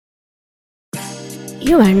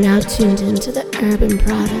You are now tuned into the Urban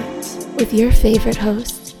Product with your favorite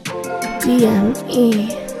hosts,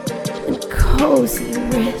 DME and Cozy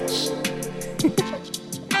Rich.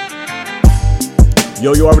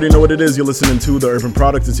 Yo, you already know what it is. You're listening to the Urban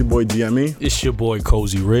Product. It's your boy DME. It's your boy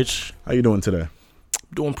Cozy Rich. How you doing today?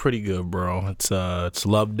 Doing pretty good, bro. It's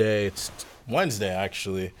Love Day. It's Wednesday,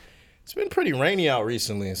 actually. It's been pretty rainy out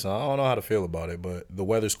recently, so I don't know how to feel about it, but the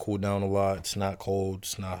weather's cooled down a lot. It's not cold.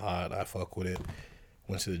 It's not hot. I fuck with it.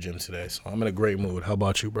 Went to the gym today, so I'm in a great mood. How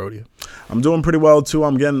about you, Brody? I'm doing pretty well, too.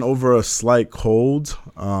 I'm getting over a slight cold.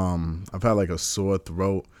 I've had like a sore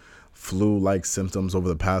throat, flu-like symptoms over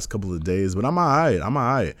the past couple of days, but I'm all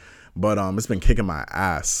right. But it's been kicking my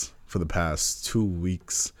ass for the past 2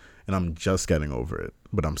 weeks, and I'm just getting over it.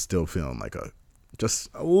 But I'm still feeling like just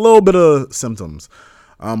a little bit of symptoms.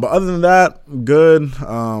 But other than that, good.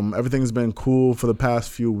 Everything's been cool for the past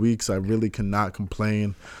few weeks. I really cannot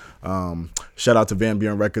complain. Shout out to Van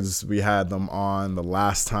Buren Records. We had them on the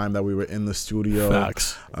last time that we were in the studio.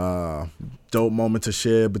 Facts. Dope moment to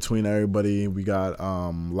share between everybody. We got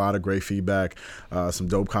a lot of great feedback, some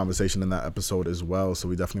dope conversation in that episode as well. So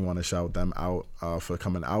we definitely want to shout them out for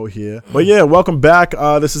coming out here. But yeah, welcome back.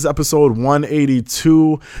 This is episode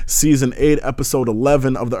 182, season 8, episode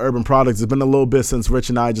 11 of the Urban Products. It's been a little bit since Rich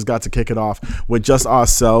and I just got to kick it off with just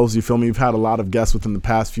ourselves. You feel me? We've had a lot of guests within the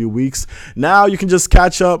past few weeks. Now you can just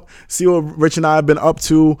catch up, see what Rich and I have been up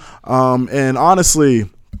to. And honestly,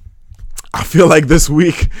 I feel like this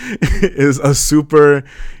week is a super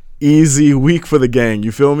easy week for the gang.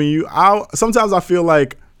 You feel me? Sometimes I feel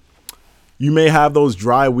like you may have those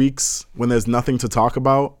dry weeks when there's nothing to talk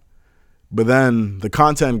about, but then the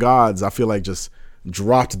content gods, I feel like, just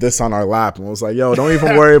dropped this on our lap and was like, yo, don't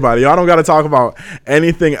even worry about it. Y'all don't got to talk about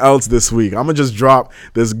anything else this week. I'm going to just drop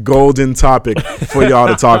this golden topic for y'all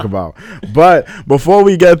to talk about. But before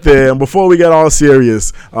we get there and before we get all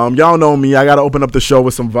serious, y'all know me. I got to open up the show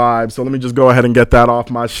with some vibes. So let me just go ahead and get that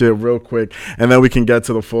off my shit real quick, and then we can get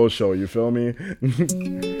to the full show. You feel me?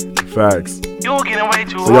 Facts. So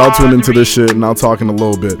y'all tune into this shit, and I'll talk in a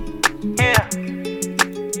little bit. Yeah.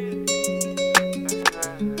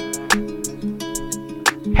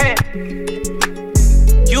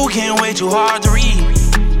 You can't wait too hard to read.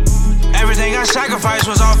 Everything I sacrificed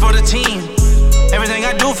was all for the team. Everything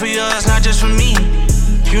I do for you is not just for me.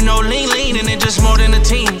 You know lean and it just more than a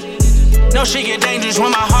team. No shit get dangerous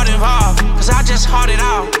when my heart involved, cause I just heart it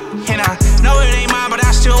out. And I know it ain't mine, but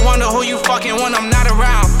I still wonder who you fucking when I'm not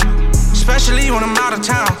around, especially when I'm out of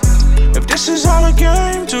town. If this is all a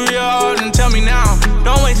game to your heart, then tell me now.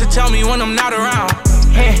 Don't wait to tell me when I'm not around.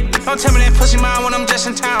 Hey, don't tell me that pussy mine when I'm just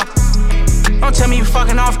in town. Don't tell me you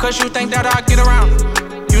fucking off cause you think that I get around.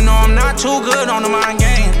 You know I'm not too good on the mind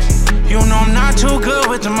games. You know I'm not too good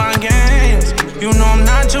with the mind games. You know I'm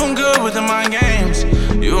not too good with the mind games.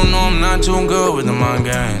 You know I'm not too good with the mind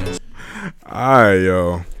games. Alright,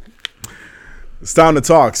 yo. It's time to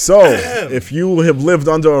talk. So, if you have lived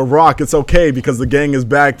under a rock, it's okay because the gang is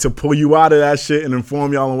back to pull you out of that shit and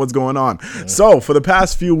inform y'all on what's going on. Yeah. So, for the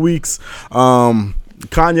past few weeks,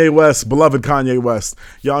 Kanye West, beloved Kanye West,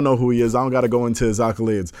 y'all know who he is. I don't got to go into his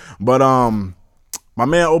accolades. But my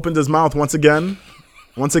man opened his mouth once again.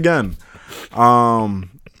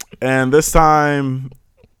 And this time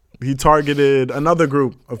he targeted another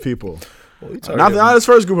group of people. Well, not his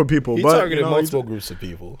first group of people, but targeted multiple groups of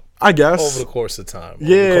people. I guess over the course of time.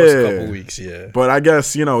 Yeah, over the course of a couple weeks. Yeah, but I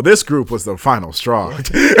guess this group was the final straw.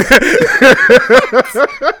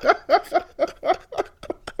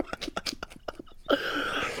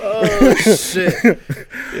 Oh shit!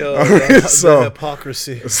 Yo, the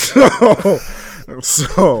hypocrisy. So,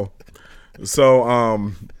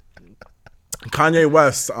 Kanye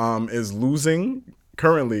West is losing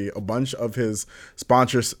currently a bunch of his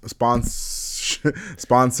sponsorships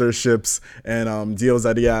and deals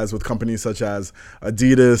that he has with companies such as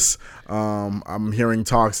Adidas. I'm hearing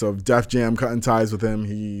talks of Def Jam cutting ties with him.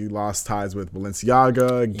 He lost ties with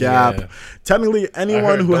Balenciaga, Gap. Yeah. Technically,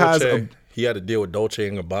 anyone who has he had to deal with Dolce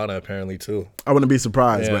 & Gabbana apparently too. I wouldn't be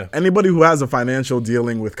surprised, but anybody who has a financial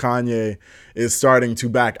dealing with Kanye is starting to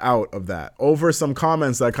back out of that over some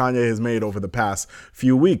comments that Kanye has made over the past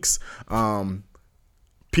few weeks.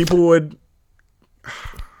 People would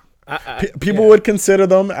consider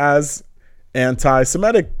them as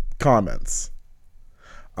anti-Semitic comments.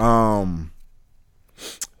 And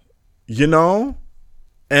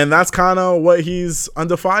that's kind of what he's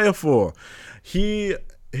under fire for. He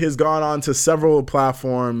has gone on to several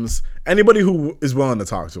platforms. Anybody who is willing to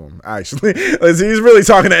talk to him, actually. He's really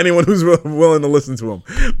talking to anyone who's willing to listen to him.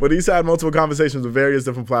 But he's had multiple conversations with various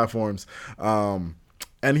different platforms.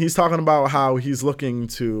 And he's talking about how he's looking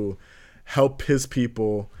to help his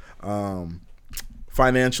people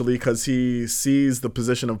financially because he sees the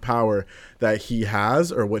position of power that he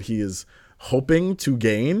has or what he is hoping to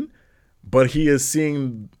gain, but he is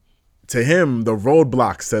seeing to him the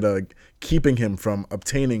roadblocks that are keeping him from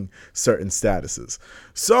obtaining certain statuses.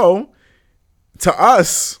 So to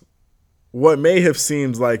us, what may have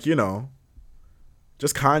seemed like, you know,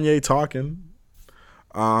 just Kanye talking,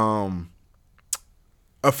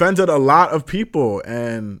 offended a lot of people.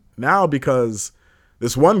 And now because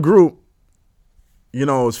this one group, you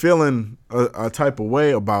know, is feeling a type of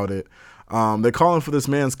way about it, they're calling for this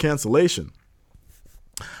man's cancellation.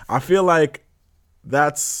 I feel like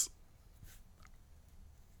that's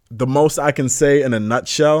the most I can say in a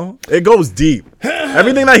nutshell. It goes deep.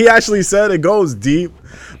 Everything that he actually said, it goes deep.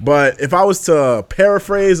 But if I was to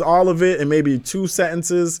paraphrase all of it in maybe 2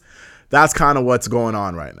 sentences, that's kind of what's going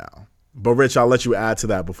on right now. But Rich, I'll let you add to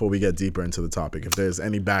that before we get deeper into the topic, if there's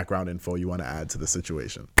any background info you want to add to the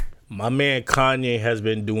situation. My man Kanye has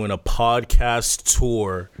been doing a podcast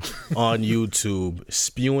tour on YouTube,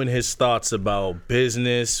 spewing his thoughts about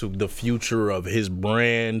business, the future of his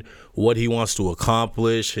brand, what he wants to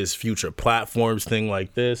accomplish, his future platforms, thing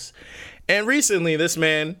like this. And recently, this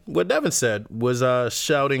man, what Devin said, was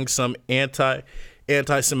shouting some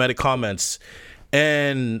anti-Semitic comments.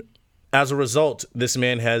 And as a result, this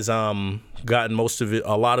man has gotten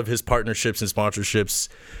a lot of his partnerships and sponsorships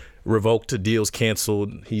revoked, deals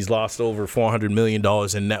canceled. He's lost over $400 million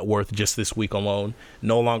in net worth just this week alone.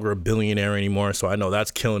 No longer a billionaire anymore, so I know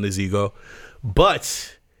that's killing his ego.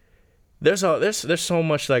 But there's so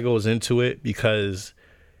much that goes into it was.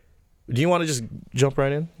 Do you want to just jump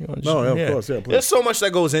right in? Of course, yeah. Please. There's so much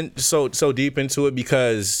that goes in so deep into it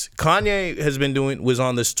because Kanye was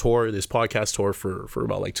on this tour, this podcast tour for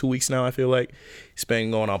about like 2 weeks now. I feel like he's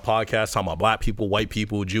been going on podcasts talking about black people, white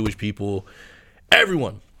people, Jewish people,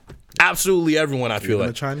 everyone, absolutely everyone. I feel like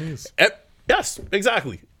the Chinese. Yes,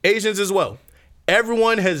 exactly. Asians as well.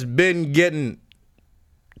 Everyone has been getting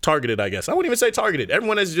targeted. I guess I wouldn't even say targeted.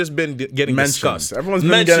 Everyone has just been getting discussed. Everyone's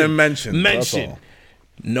been getting mentioned. Mentioned.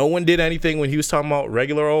 No one did anything when he was talking about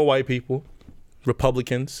regular old white people,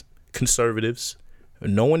 Republicans, conservatives.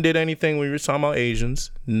 No one did anything when he was talking about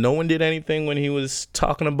Asians. No one did anything when he was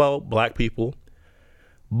talking about black people.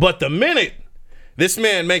 But the minute this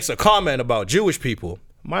man makes a comment about Jewish people,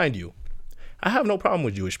 mind you, I have no problem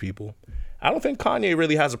with Jewish people. I don't think Kanye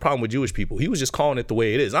really has a problem with Jewish people. He was just calling it the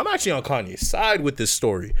way it is. I'm actually on Kanye's side with this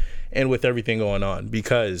story and with everything going on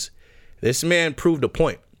because this man proved a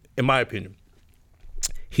point, in my opinion.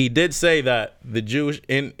 He did say that the Jewish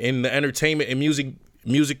in the entertainment and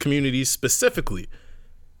music communities specifically,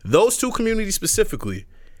 those two communities specifically,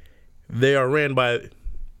 they are ran by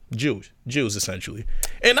Jews essentially,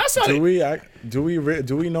 and that's not. Do we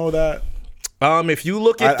know that? If you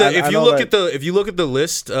look at if you look at the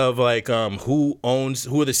list of like who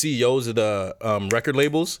are the CEOs of the record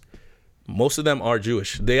labels, most of them are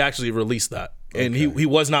Jewish. They actually released that. And he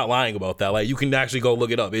was not lying about that. Like you can actually go look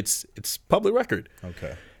it up. It's public record.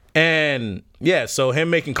 Okay. And yeah, so him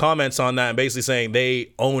making comments on that and basically saying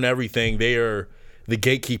they own everything. They are the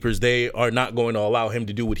gatekeepers. They are not going to allow him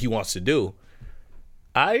to do what he wants to do.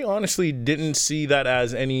 I honestly didn't see that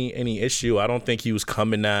as any issue. I don't think he was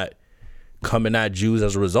coming at Jews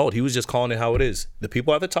as a result. He was just calling it how it is. The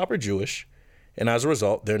people at the top are Jewish, and as a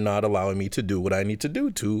result, they're not allowing me to do what I need to do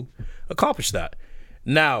to accomplish that.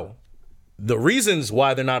 Now, the reasons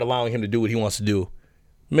why they're not allowing him to do what he wants to do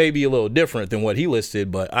may be a little different than what he listed,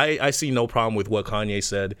 but I see no problem with what Kanye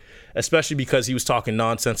said, especially because he was talking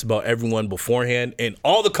nonsense about everyone beforehand and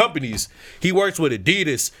all the companies he works with.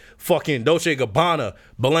 Adidas, fucking Dolce & Gabbana,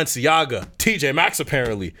 Balenciaga, TJ Maxx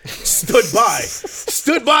apparently stood by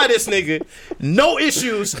this nigga, no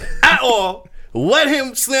issues at all. Let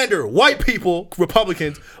him slander white people,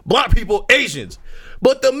 Republicans, black people, Asians.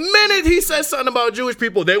 But the minute he says something about Jewish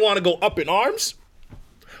people, they want to go up in arms.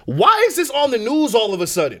 Why is this on the news all of a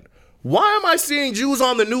sudden? Why am I seeing Jews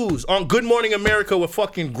on the news on Good Morning America with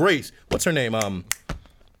fucking Grace? What's her name?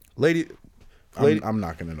 Lady. I'm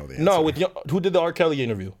not gonna know the answer. No, who did the R. Kelly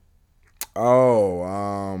interview?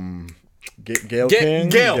 Oh, Gayle King.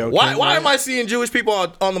 Gayle. Why am I seeing Jewish people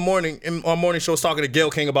on morning shows talking to Gayle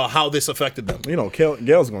King about how this affected them? You know,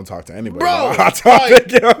 Gail's gonna talk to anybody. Bro, Gail's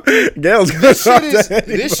gonna talk to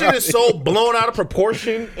anybody. This shit is so blown out of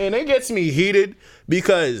proportion, and it gets me heated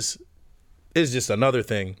because it's just another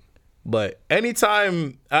thing. But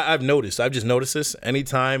anytime I've just noticed this.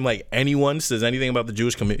 Anytime like anyone says anything about the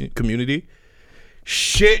Jewish community,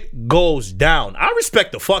 shit goes down. I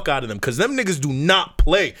respect the fuck out of them because them niggas do not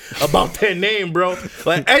play about their name, bro.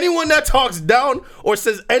 Like anyone that talks down or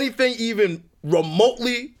says anything even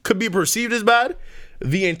remotely could be perceived as bad,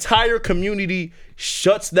 the entire community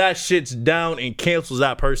shuts that shit down and cancels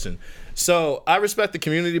that person. So I respect the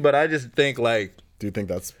community, but I just think like... Do you think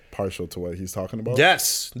that's partial to what he's talking about?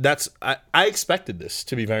 Yes. I expected this,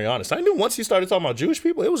 to be very honest. I knew once he started talking about Jewish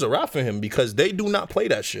people, it was a wrap for him because they do not play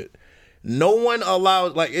that shit. No one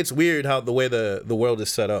allows... Like, it's weird how the way the world is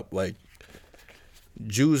set up. Like,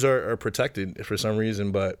 Jews are protected for some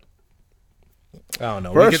reason, but... I don't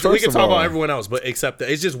know. We can talk about everyone else, but except that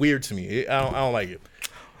it's just weird to me. I don't like it.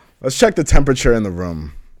 Let's check the temperature in the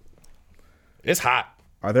room. It's hot.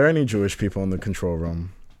 Are there any Jewish people in the control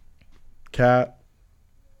room? Kev,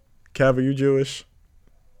 are you Jewish?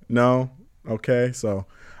 No? Okay, so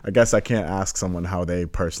I guess I can't ask someone how they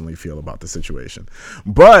personally feel about the situation.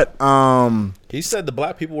 But he said the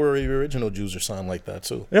black people were the original Jews or something like that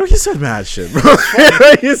too. You know, he said mad shit, bro.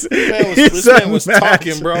 This man was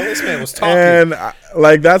talking, bro. This man was talking. And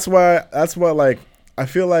like that's what like I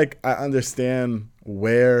feel like I understand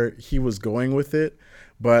where he was going with it,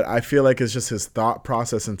 but I feel like it's just his thought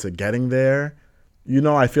process into getting there. You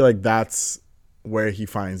know, I feel like that's where he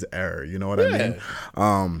finds error. You know what I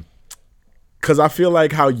mean? Because I feel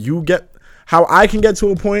like how I can get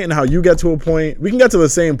to a point and how you get to a point, we can get to the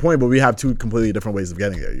same point, but we have two completely different ways of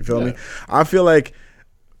getting there. You feel me? I feel like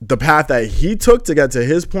the path that he took to get to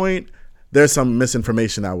his point, there's some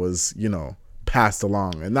misinformation that was, you know, passed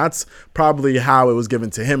along. And that's probably how it was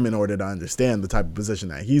given to him in order to understand the type of position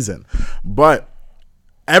that he's in. But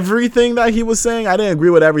everything that he was saying, I didn't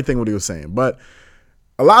agree with everything what he was saying. But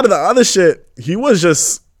a lot of the other shit, he was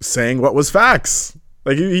just saying what was facts.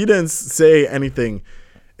 Like he didn't say anything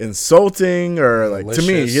insulting or like malicious.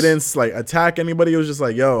 To me, he didn't like attack anybody. It was just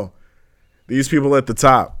like, yo, these people at the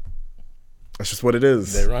top. That's just what it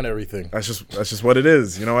is. They run everything. That's just what it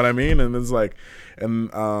is. You know what I mean? And it's like, and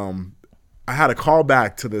I had a call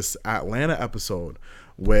back to this Atlanta episode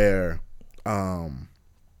where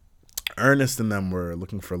Ernest and them were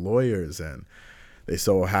looking for lawyers, and they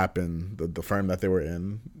so happened the firm that they were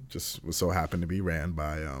in just was so happened to be ran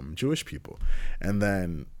by Jewish people. And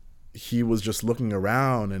then he was just looking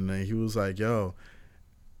around and he was like, yo,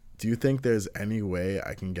 do you think there's any way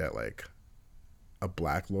I can get like a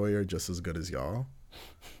black lawyer just as good as y'all?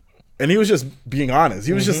 And he was just being honest.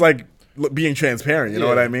 He was just like being transparent, you know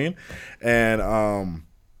what I mean? And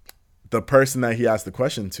the person that he asked the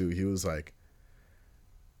question to, he was like,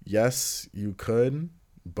 yes, you could,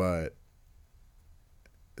 but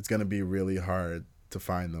it's going to be really hard to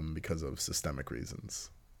find them because of systemic reasons.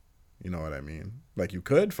 You know what I mean? Like, you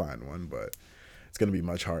could find one, but it's going to be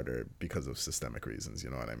much harder because of systemic reasons. You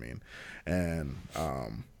know what I mean? And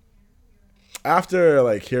after,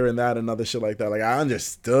 like, hearing that and other shit like that, like, I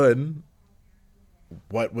understood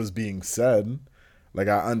what was being said. Like,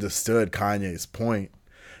 I understood Kanye's point.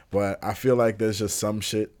 But I feel like there's just some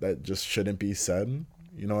shit that just shouldn't be said.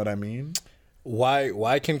 You know what I mean?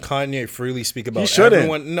 Why can Kanye freely speak about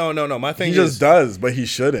everyone? No. My thing is... He just does, but he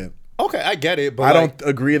shouldn't. Okay, I get it, but I don't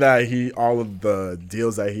agree that all of the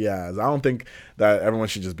deals that he has, I don't think that everyone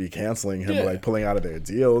should just be canceling him or like pulling out of their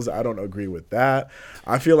deals. I don't agree with that.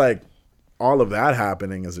 I feel like all of that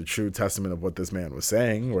happening is a true testament of what this man was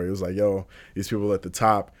saying, where he was like, yo, these people at the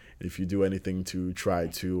top, if you do anything to try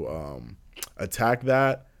to attack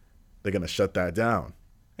that, they're going to shut that down.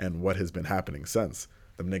 And what has been happening since?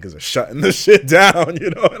 Them niggas are shutting the shit down, you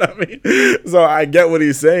know what I mean? So I get what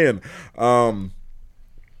he's saying.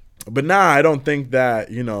 But nah, I don't think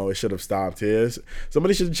that, you know, it should have stopped here.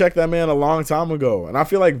 Somebody should have checked that man a long time ago. And I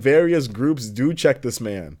feel like various groups do check this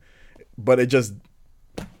man, but it's just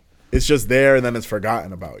there and then it's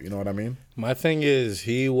forgotten about. You know what I mean? My thing is,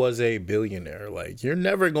 he was a billionaire. Like, you're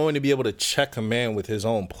never going to be able to check a man with his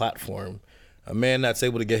own platform. A man that's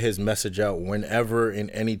able to get his message out whenever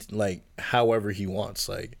in any, like, however he wants.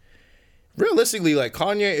 Like, realistically, like,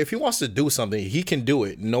 Kanye, if he wants to do something, he can do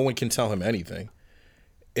it. No one can tell him anything.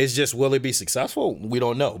 It's just, will it be successful? We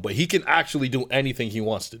don't know. But he can actually do anything he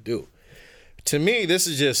wants to do. To me, this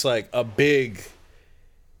is just, like, a big,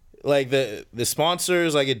 like, the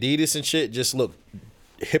sponsors, like Adidas and shit, just look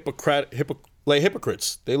hypocrites.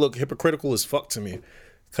 They look hypocritical as fuck to me.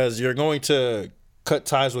 Because you're going to cut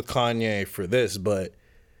ties with Kanye for this, but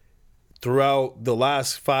throughout the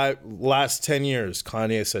last 10 years,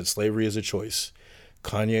 Kanye said slavery is a choice.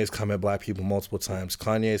 Kanye has come at black people multiple times.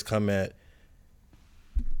 Kanye has come at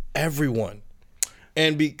everyone.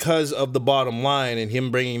 And because of the bottom line and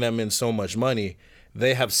him bringing them in so much money,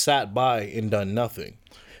 they have sat by and done nothing.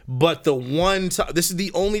 But the one time, this is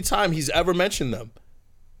the only time he's ever mentioned them.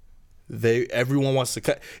 Everyone wants to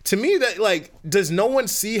cut. To me, that, like, does no one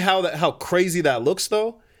see how crazy that looks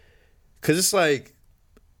though? Because it's like,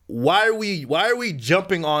 why are we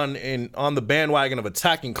jumping on the bandwagon of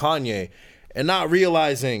attacking Kanye and not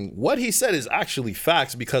realizing what he said is actually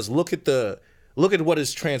facts? Because look at what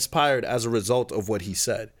has transpired as a result of what he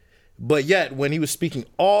said. But yet, when he was speaking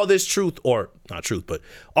all this truth, or not truth, but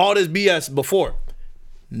all this BS before,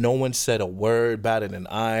 no one said a word, batted an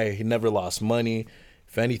eye. He never lost money.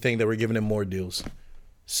 If anything, they were giving him more deals.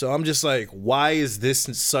 So I'm just like, why is this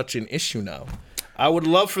such an issue now? I would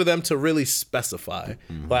love for them to really specify.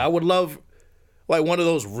 Like, I would love, like, one of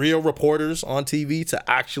those real reporters on TV to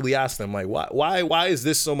actually ask them, like, why is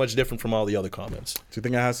this so much different from all the other comments? Do you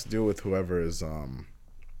think it has to do with whoever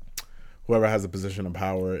has a position of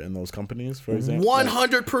power in those companies, for example?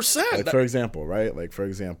 100%. Like, for example, right? Like, for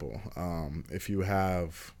example, if you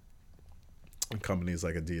have companies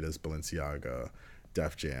like Adidas, Balenciaga,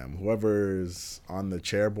 Def Jam, whoever's on the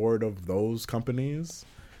chairboard of those companies,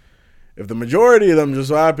 if the majority of them just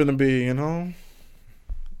so happen to be, and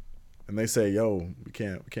they say, yo, we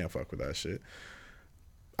can't fuck with that shit,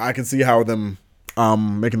 I can see how them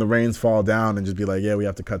making the reins fall down and just be like, yeah, we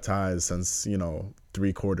have to cut ties since,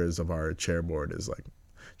 3/4 of our chairboard is like,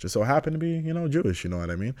 just so happen to be, Jewish, you know what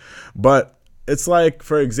I mean? But it's like,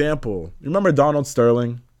 for example, you remember Donald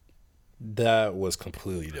Sterling? That was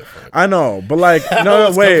completely different. I know, but like,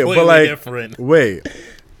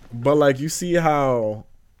 but like, you see how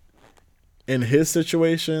in his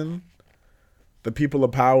situation, the people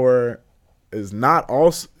of power is not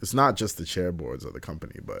also, it's not just the chairboards of the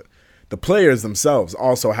company, but the players themselves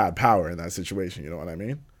also had power in that situation. You know what I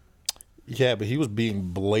mean? Yeah, but he was being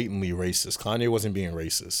blatantly racist. Kanye wasn't being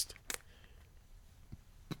racist.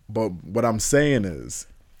 But what I'm saying is,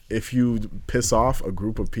 if you piss off a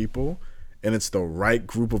group of people and it's the right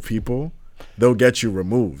group of people, they'll get you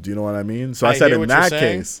removed. You know what I mean? So I said in that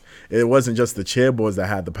case, it wasn't just the chairboards that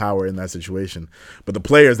had the power in that situation, but the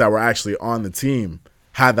players that were actually on the team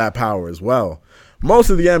had that power as well. Most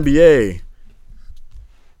of the NBA,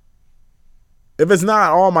 if it's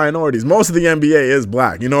not all minorities, most of the NBA is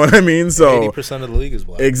black. You know what I mean? So 80% of the league is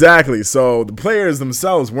black. Exactly. So the players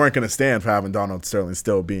themselves weren't going to stand for having Donald Sterling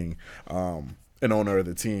still being an owner of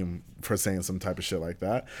the team for saying some type of shit like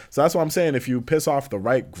that. So that's what I'm saying. If you piss off the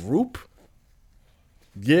right group,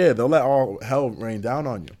 yeah, they'll let all hell rain down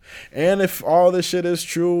on you. And if all this shit is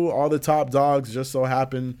true, all the top dogs just so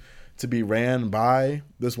happen to be ran by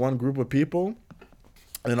this one group of people,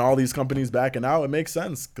 and all these companies backing out, it makes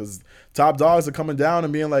sense because top dogs are coming down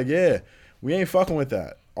and being like, yeah, we ain't fucking with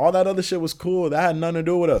that. All that other shit was cool. That had nothing to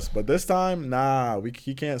do with us. But this time, nah,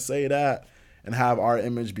 he can't say that and have our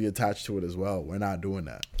image be attached to it as well. We're not doing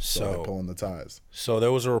that. So they're pulling the ties. So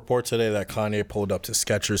there was a report today that Kanye pulled up to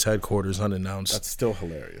Skechers headquarters unannounced. That's still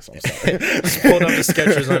hilarious. I'm sorry. Pulled up to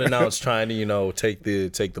Skechers unannounced, trying to take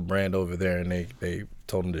the brand over there, and they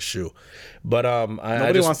told him to shoo. But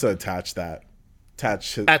nobody wants to attach that.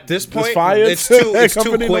 At this point, it's too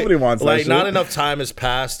quick. Nobody wants that shit. Not enough time has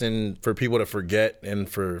passed, and for people to forget, and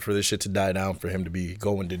for this shit to die down, for him to be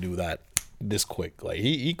going to do that this quick. Like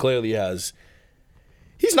he clearly has.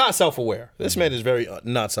 He's not self-aware. This man is very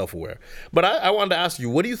not self-aware. But I wanted to ask you,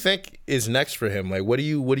 what do you think is next for him? Like, what do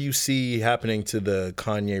you see happening to the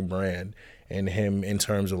Kanye brand and him in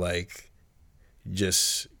terms of like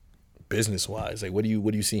just business-wise? Like, what do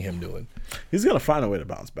you see him doing? He's gonna find a way to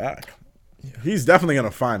bounce back. Yeah. He's definitely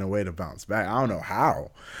gonna find a way to bounce back. I don't know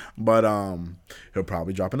how, but he'll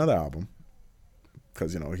probably drop another album.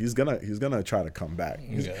 Because he's gonna try to come back.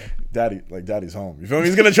 Daddy's home. You feel me?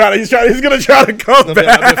 He's gonna try to come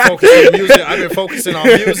back. I've been focusing on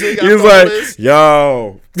music. He's like,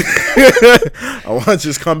 yo, I want to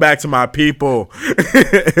just come back to my people.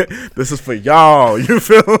 This is for y'all. You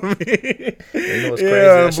feel me? What's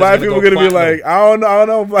crazy? Black people are gonna be like, I don't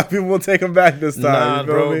know. Black people will take him back this time. Nah, you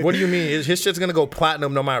feel bro. me? What do you mean? His shit's gonna go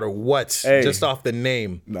platinum no matter what. Hey, just off the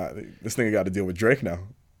name. Nah, this nigga got to deal with Drake now.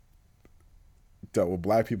 Dealt with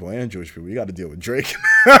black people and Jewish people. You got to deal with Drake.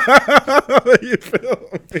 You feel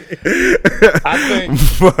me? I think,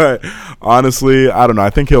 but honestly, I don't know. I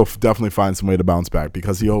think he'll definitely find some way to bounce back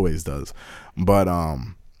because he always does. But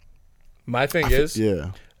my thing is,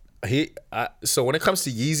 yeah. So when it comes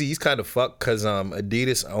to Yeezy, he's kind of fucked because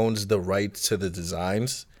Adidas owns the rights to the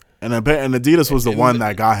designs. And Adidas was the one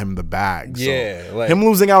that got him the bag. So yeah, like, him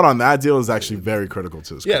losing out on that deal is actually very critical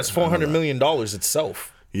to his career. Yeah, it's $400 million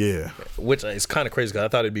itself. Yeah, which is kind of crazy because I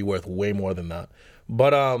thought it'd be worth way more than that.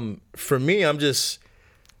 But for me,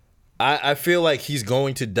 I feel like he's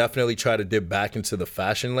going to definitely try to dip back into the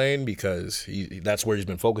fashion lane because that's where he's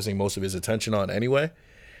been focusing most of his attention on anyway.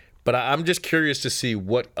 But I'm just curious to see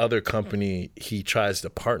what other company he tries to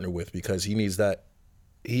partner with because he needs that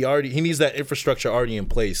he needs that infrastructure already in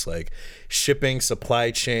place, like shipping,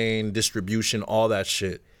 supply chain, distribution, all that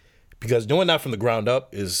shit. Because doing that from the ground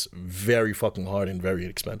up is very fucking hard and very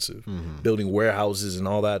expensive. Building warehouses and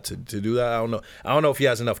all that to do that, I don't know if he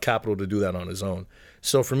has enough capital to do that on his own.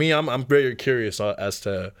 So for me, I'm very curious as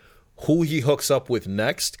to who he hooks up with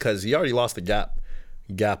next, because he already lost the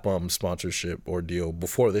Gap sponsorship or deal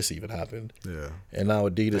before this even happened. Yeah. And now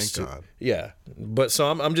Adidas Thank God. Yeah. But so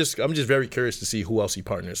I'm just very curious to see who else he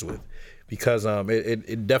partners with, because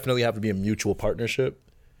it definitely have to be a mutual partnership,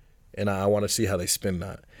 and I want to see how they spin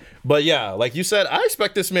that. But yeah, like you said, I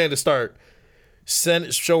expect this man to start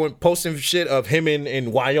posting shit of him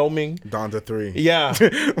in Wyoming. Donda 3. Yeah.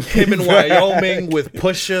 Him in Wyoming with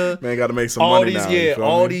Pusha. Man, got to make some money now.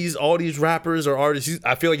 All these rappers or artists.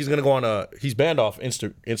 I feel like he's going to go on he's banned off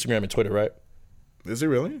Instagram and Twitter, right? Is he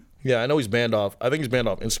really? Yeah, I know he's banned off. I think he's banned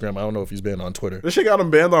off Instagram. I don't know if he's banned on Twitter. This shit got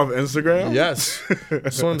him banned off Instagram? Yes.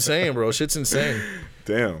 That's what I'm saying, bro. Shit's insane.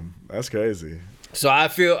 Damn, that's crazy. So I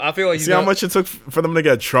feel like he's how much it took for them to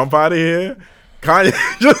get Trump out of here? Kanye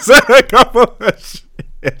just said a couple of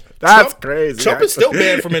shit. That's crazy. Trump is still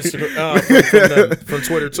banned from Instagram, from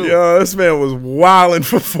Twitter too. Yo, this man was wilding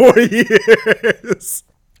for 4 years.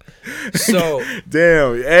 So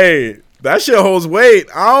damn, hey, that shit holds weight.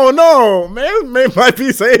 I don't know, man might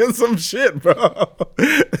be saying some shit, bro.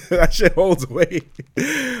 That shit holds weight.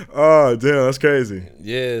 Oh, damn, that's crazy.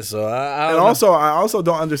 Yeah, so I also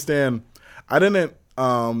don't understand. I didn't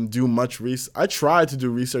do much research. I tried to do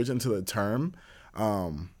research into the term.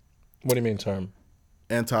 What do you mean term?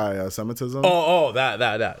 Anti-Semitism. Oh,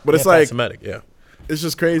 that. But it's like, anti-Semitic, yeah. It's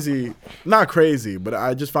just crazy. Not crazy, but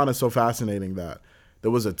I just found it so fascinating that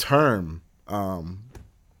there was a term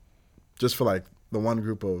just for like the one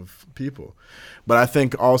group of people. But I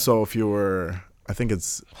think also I think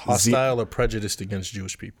it's hostile or prejudiced against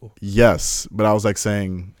Jewish people. Yes, but I was like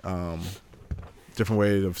saying different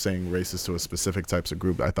way of saying racist to a specific types of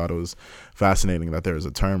group. I thought it was fascinating that there was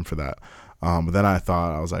a term for that. But then I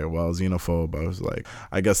was like, well, xenophobe. I was like,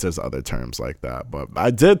 I guess there's other terms like that. But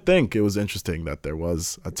I did think it was interesting that there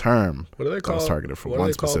was a term that was targeted for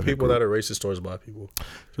one specific people group. That are racist towards black people?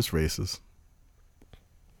 Just racist.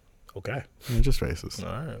 Okay. Yeah, just racist.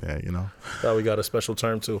 All right. Yeah, you know. Thought we got a special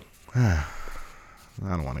term too. I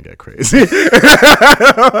don't want to get crazy.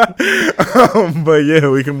 But yeah,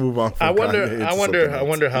 we can move on. I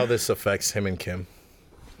wonder how this affects him and Kim.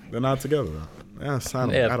 They're not together though. Yes, I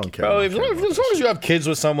don't care. Bro, as long as you have kids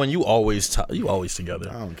with someone, you always together.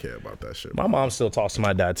 I don't care about that shit. My mom still talks to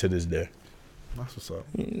my dad to this day. That's what's up.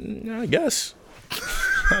 I guess.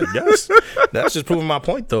 That's just proving my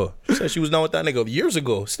point, though. She said she was done with that nigga years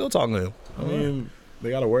ago. Still talking to him. I mean, they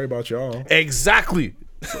got to worry about y'all. Exactly.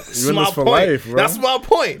 That's my point. Life, bro. That's my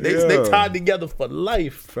point. They tied together for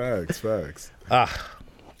life. Facts.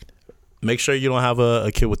 Make sure you don't have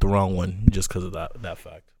a kid with the wrong one just because of that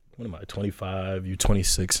fact. What am I, 25? You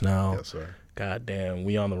 26 now. Yes, sir. God damn,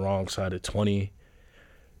 we on the wrong side of 20.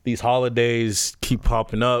 These holidays keep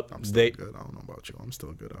popping up. I'm still good. I don't know about you. I'm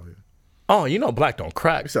still good out here. Oh, you know black don't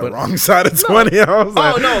crack. You said wrong side of 20. I was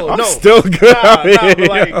like, I'm still good out here. But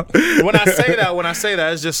like, when I say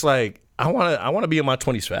that, it's just like, I want to be in my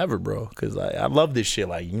 20s forever, bro. Because I love this shit.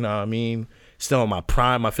 Like, you know what I mean? Still in my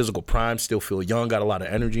prime, my physical prime. Still feel young. Got a lot of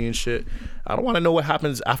energy and shit. I don't want to know what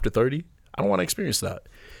happens after 30. I don't want to experience that.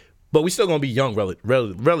 But we still gonna be young,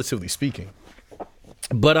 relatively speaking.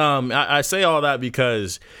 But I say all that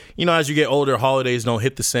because, you know, as you get older, holidays don't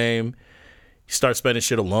hit the same. You start spending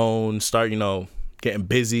shit alone. Start, you know, getting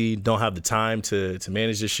busy. Don't have the time to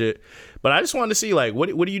manage this shit. But I just wanted to see, like, what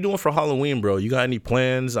are you doing for Halloween, bro? You got any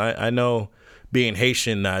plans? I know being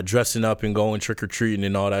Haitian, dressing up and going trick or treating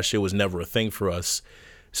and all that shit was never a thing for us.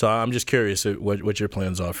 So I'm just curious what your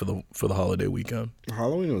plans are for the holiday weekend.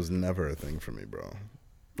 Halloween was never a thing for me, bro.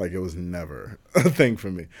 Like, it was never a thing for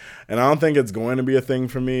me. And I don't think it's going to be a thing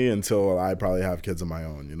for me until I probably have kids of my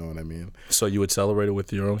own. You know what I mean? So you would celebrate it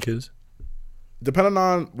with your own kids? Depending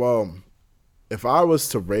on, well, if I was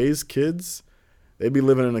to raise kids, they'd be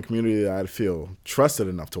living in a community that I'd feel trusted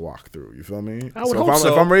enough to walk through. You feel me? I would hope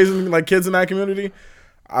so. If I'm raising, like, kids in that community,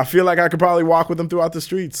 I feel like I could probably walk with them throughout the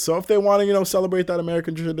streets. So if they want to, you know, celebrate that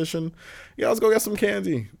American tradition, yeah, let's go get some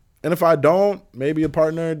candy. And if I don't, maybe a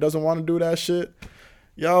partner doesn't want to do that shit,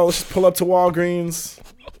 yo, let's just pull up to Walgreens,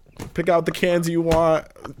 pick out the candy you want,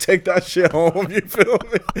 take that shit home, you feel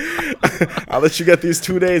me? I'll let you get these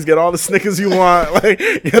 2 days, get all the Snickers you want, like,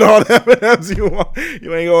 get all the M&Ms you want.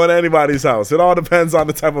 You ain't going to anybody's house. It all depends on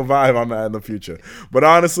the type of vibe I'm at in the future. But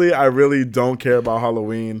honestly, I really don't care about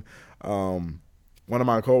Halloween. When one of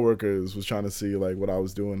my coworkers was trying to see like what I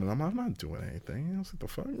was doing, and I'm like, I'm not doing anything. I was like, the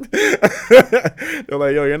fuck? They're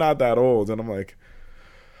like, yo, you're not that old, and I'm like,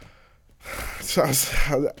 so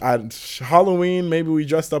Halloween, maybe we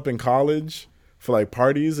dressed up in college for like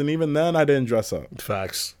parties, and even then I didn't dress up.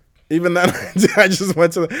 Facts. Even then, I just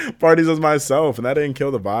went to the parties as myself, and that didn't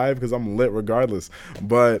kill the vibe because I'm lit regardless.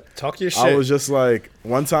 But talk your shit. I was just like,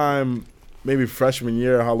 one time, maybe freshman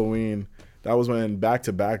year Halloween, that was when Back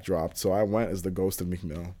to Back dropped, so I went as the ghost of Meek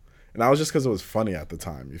Mill. And that was just because it was funny at the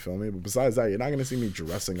time, you feel me? But besides that, you're not going to see me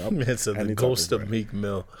dressing up. It's the ghost of Meek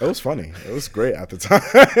Mill. It was funny. It was great at the time.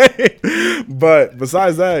 But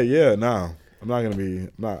besides that, yeah, no. I'm not going to be,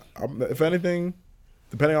 if anything,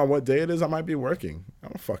 depending on what day it is, I might be working. I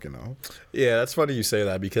don't fucking know. Yeah, that's funny you say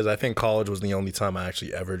that because I think college was the only time I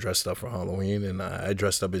actually ever dressed up for Halloween, and I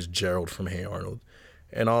dressed up as Gerald from Hey Arnold.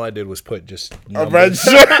 And all I did was put just a red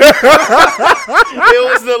shirt.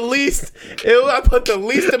 It was the least. I put the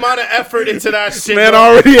least amount of effort into that shit. Man, I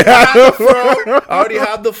already had the fro. I already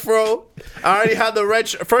had the fro. I already had the red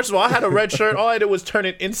shirt. First of all, I had a red shirt. All I did was turn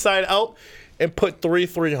it inside out and put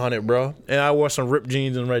 300, bro. And I wore some ripped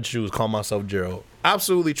jeans and red shoes. Called myself Gerald.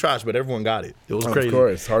 Absolutely trash, but everyone got it. It was crazy. Of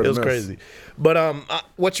course, hard it to was miss. crazy. But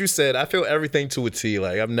what you said, I feel everything to a T.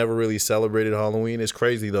 Like I've never really celebrated Halloween. It's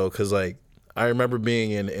crazy though, because like I remember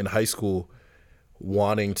being in high school,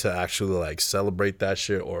 wanting to actually like celebrate that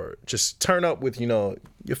shit or just turn up with your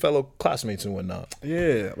fellow classmates and whatnot.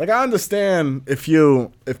 Yeah, like I understand if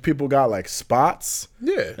people got like spots,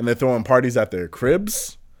 yeah, and they're throwing parties at their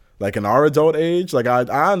cribs, like in our adult age. Like I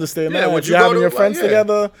understand that. What you're having your friends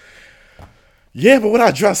together. Yeah, but would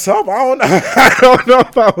I dress up? I don't know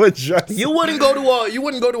if I would dress. You wouldn't go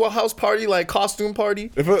to a house party, like costume party.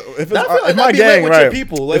 If my gang, right?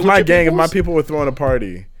 People, like, if my people were throwing a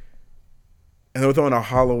party, and they were throwing a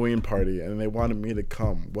Halloween party, and they wanted me to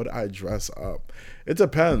come, would I dress up? It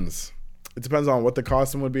depends. It depends on what the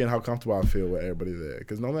costume would be and how comfortable I feel with everybody there.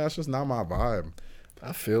 Because normally that's just not my vibe.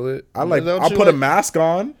 I feel it. I'll put a mask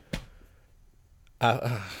on.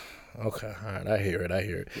 Okay, all right, I hear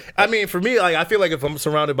it. I mean, for me, like, I feel like if I'm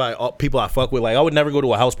surrounded by people I fuck with, like, I would never go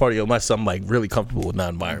to a house party unless I'm like really comfortable with that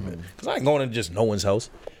environment. Because I ain't going to just no one's house.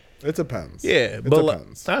 It depends. Yeah, it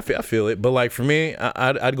depends. I feel it, but like for me,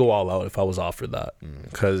 I'd go all out if I was offered that.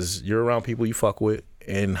 Because you're around people you fuck with,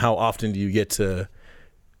 and how often do you get to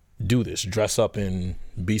do this? Dress up and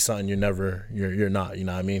be something you're not. You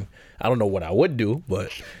know what I mean? I don't know what I would do, but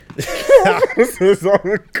this is all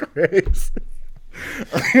crazy.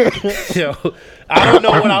 Yo, I don't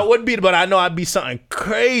know what I would be, but I know I'd be something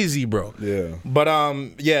crazy, bro. Yeah. But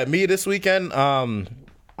me this weekend, I'm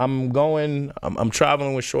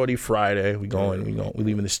traveling with Shorty Friday. We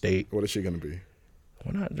leaving the state. What is she gonna be?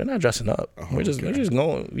 They're not dressing up. We're just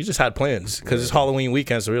going. We just had plans because it's Halloween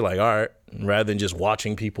weekend, so we're like, all right, rather than just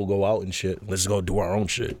watching people go out and shit, let's go do our own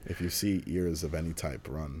shit. If you see ears of any type,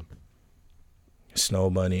 run. Snow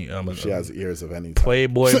bunny. She has ears of any type.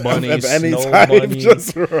 Playboy bunny, of any snow type, bunny.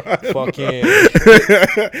 just run. Fucking.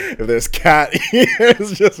 If there's cat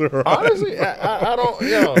ears, just run. Honestly, I don't.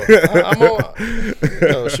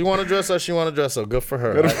 She want to dress up. She want to dress up. Good for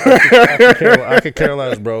her. I could care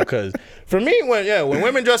less, bro. Because for me, when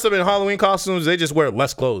women dress up in Halloween costumes, they just wear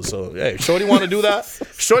less clothes. So hey, Shorty want to do that.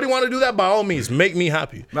 Shorty want to do that. By all means, make me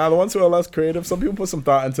happy. Nah, the ones who are less creative, some people put some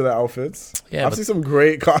thought into their outfits. Yeah, I've seen some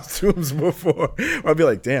great costumes before. I'd be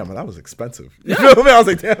like, damn, that was expensive. You feel me? I was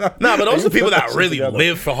like, damn. Nah, but those are people that really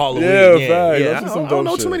live for Halloween. Yeah. I don't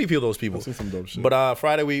know too many people. Those people. I've seen some dope shit. But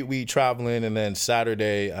Friday we traveling, and then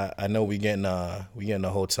Saturday I know we getting a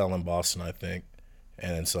hotel in Boston, I think,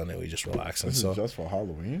 and then Sunday we just relaxing. This is just for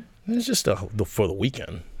Halloween. It's just for the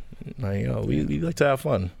weekend. Like, we like to have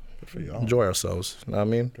fun. Good for y'all. Enjoy ourselves. You know what I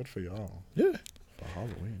mean? Good for y'all. Yeah. For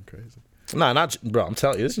Halloween, crazy. Nah, not bro. I'm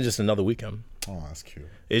telling you, this is just another weekend. Oh, that's cute.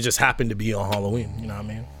 It just happened to be on Halloween. You know what I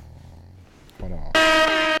mean? Hold on.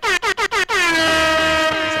 I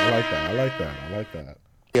like that.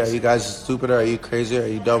 Yeah, you guys stupid or are you crazy or are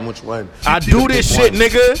you dumb? Which one? I do this shit,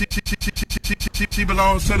 nigga. She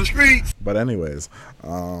belongs to the streets. But anyways,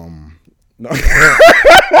 no.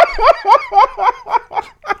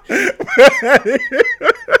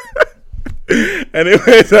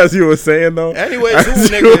 Anyways, as you were saying though. Anyways,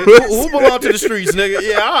 who belong to the streets, nigga?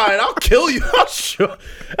 Yeah, all right, I'll kill you. I'll sure.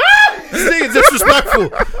 This nigga's disrespectful.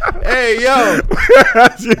 Hey, yo,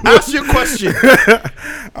 ask your question.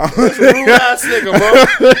 This rude ass nigga,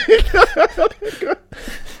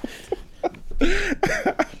 bro.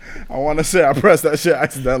 I want to say I pressed that shit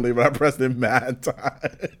accidentally, but I pressed it mad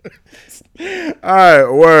times. All right,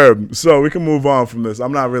 word. So we can move on from this.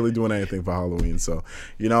 I'm not really doing anything for Halloween. So,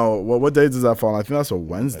 what day does that fall on? I think that's a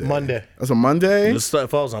Wednesday. Monday. That's a Monday? This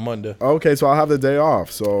falls on Monday. Okay, so I'll have the day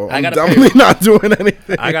off. So I'm gotta definitely not doing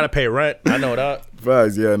anything. I got to pay rent. I know that.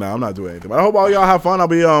 Facts, yeah, no, I'm not doing anything. But I hope all y'all have fun. I'll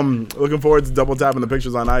be looking forward to double tapping the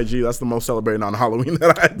pictures on IG. That's the most celebrating on Halloween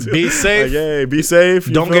that I do. Be safe. Like, yay, be safe.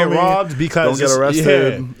 Don't get robbed because don't get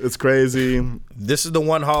arrested. Yeah. It's crazy. This is the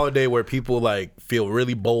one holiday where people feel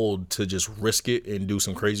really bold to just risk it and do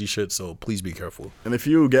some crazy shit. So please be careful. And if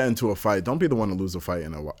you get into a fight, don't be the one to lose a fight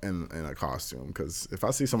in a costume. Because if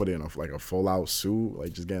I see somebody in a full out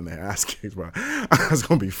suit, just getting their ass kicked, bro, that's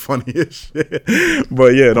gonna be funny as shit.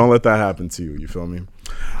 But yeah, don't let that happen to you. You feel me?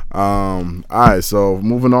 All right, so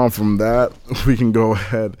moving on from that, we can go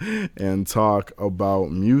ahead and talk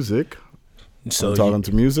about music. So talking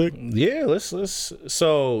to music? Yeah, let's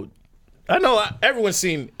so I know everyone's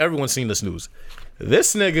seen this news.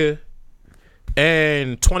 This nigga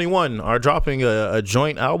and 21 are dropping a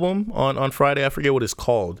joint album on Friday. I forget what it's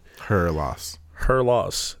called. Her Loss.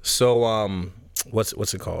 So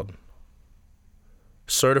what's it called?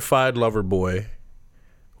 Certified Lover Boy.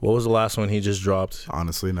 What was the last one he just dropped?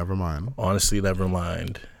 Honestly, never mind.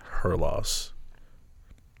 Her Loss.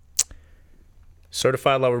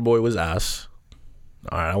 Certified Lover Boy was ass.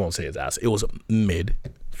 All right, I won't say it's ass. It was mid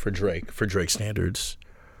for Drake standards.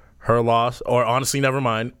 Her Loss, or Honestly Never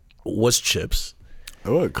Mind, was chips.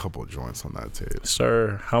 There were a couple of joints on that tape.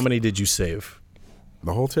 Sir, how many did you save?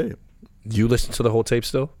 The whole tape. You listen to the whole tape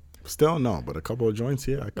still? Still no, but a couple of joints,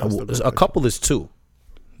 yeah. A couple is 2.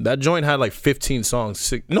 That joint had 15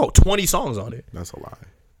 songs. 20 songs on it. That's a lie.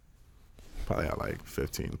 Probably had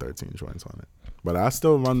 15, 13 joints on it. But I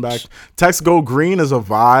still run back. Text Go Green is a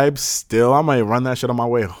vibe still. I might run that shit on my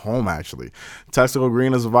way home, actually. Text Go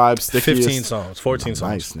Green is a vibe. Sticky 15 songs, 14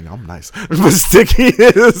 songs. Nice, nigga. I'm nice. But Sticky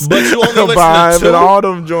is but you only a vibe to 2? And all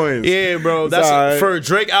them joints. Yeah, bro. That's right. For a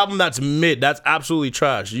Drake album, that's mid. That's absolutely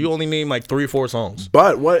trash. You only name 3 or 4 songs.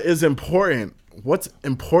 But what's important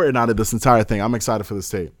out of this entire thing, I'm excited for this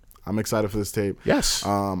tape. Yes.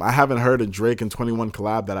 I haven't heard a Drake and 21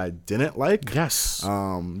 collab that I didn't like. Yes.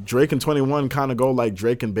 Drake and 21 kind of go like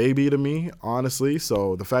Drake and Baby to me, honestly.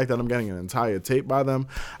 So the fact that I'm getting an entire tape by them,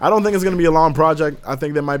 I don't think it's going to be a long project. I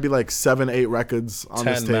think there might be 7, 8 records on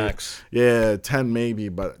this tape. 10 max. Yeah, 10 maybe.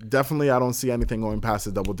 But definitely I don't see anything going past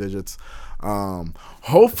the double digits.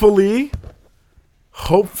 Hopefully,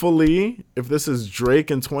 if this is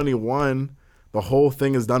Drake and 21, the whole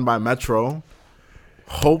thing is done by Metro.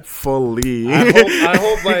 Hopefully.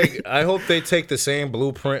 I hope they take the same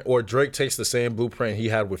blueprint, or Drake takes the same blueprint he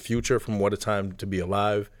had with Future from What a Time to Be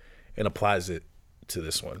Alive and applies it to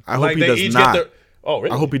this one. I hope he does not. Oh,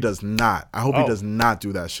 really? I hope he does not. He does not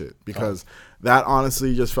do that shit, because that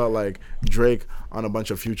honestly just felt like Drake on a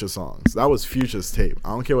bunch of Future songs. That was Future's tape. I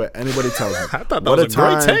don't care what anybody tells me. I thought that was a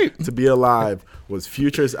great tape. To Be Alive was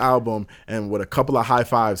Future's album, and with a couple of high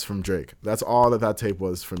fives from Drake. That's all that tape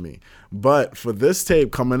was for me. But for this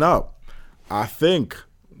tape coming up, I think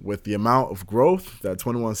with the amount of growth that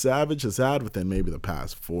 21 Savage has had within maybe the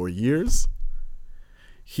past 4 years,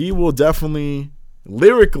 he will definitely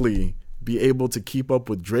lyrically be able to keep up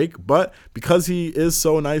with Drake. But because he is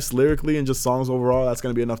so nice lyrically and just songs overall, that's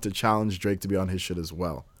going to be enough to challenge Drake to be on his shit as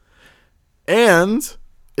well. And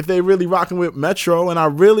if they really rocking with Metro, and I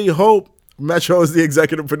really hope Metro is the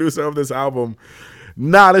executive producer of this album,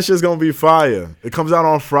 this shit's going to be fire. It comes out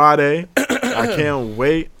on Friday. I can't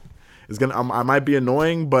wait. I might be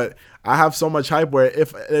annoying, but I have so much hype where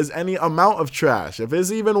if there's any amount of trash, if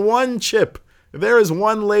there's even one chip, if there is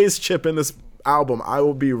one Lay's chip in this album, I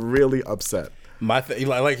will be really upset.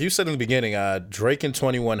 Like you said in the beginning, Drake and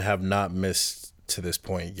 21 have not missed to this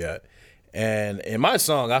point yet. And in my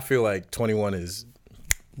song, I feel like 21 has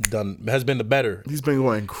been the better. He's been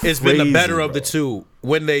going crazy. It's been the better of the two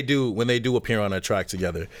when they do appear on a track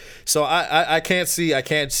together. So I can't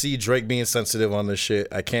see Drake being sensitive on this shit.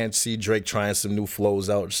 I can't see Drake trying some new flows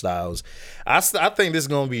out styles. I think this is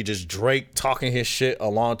gonna be just Drake talking his shit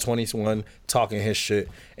along 21 talking his shit,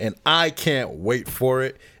 and I can't wait for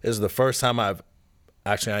it. It's the first time I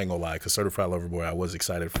ain't gonna lie, because Certified Lover Boy, I was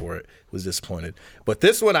excited for it, was disappointed. But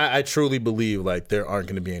this one, I truly believe there aren't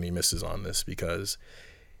gonna be any misses on this, because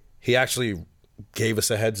he actually gave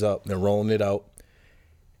us a heads up. They're rolling it out.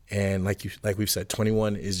 And like we've said,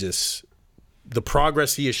 21 is just the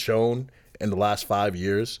progress he has shown in the last 5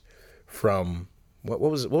 years from what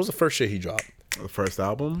was the first shit he dropped? The first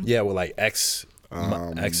album? Yeah, with X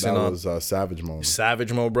that was Savage Mode.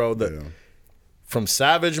 Savage Mode, bro. From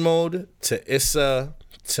Savage Mode to Issa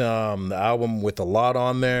to the album with a lot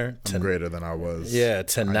on there. I'm greater than I was. Yeah,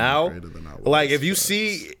 to now. If you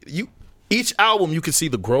see each album you can see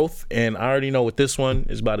the growth, and I already know with this one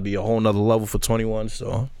it's about to be a whole nother level for 21.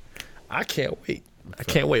 So I can't wait. I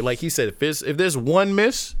can't wait. Like he said, if there's one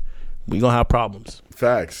miss, we gonna have problems.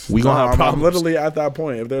 Facts. We gonna have problems. I'm literally at that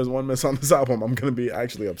point. If there's one miss on this album, I'm gonna be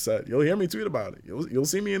actually upset. You'll hear me tweet about it. You'll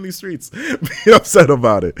see me in these streets be upset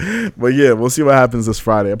about it. But yeah, we'll see what happens this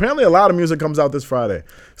Friday. Apparently, a lot of music comes out this Friday.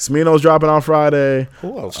 Smino's dropping on Friday.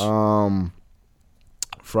 Who else?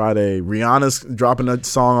 Friday, Rihanna's dropping a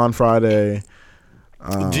song on Friday.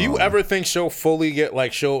 Do you ever think she'll fully get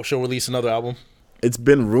like she'll release another album? It's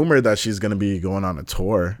been rumored that she's gonna be going on a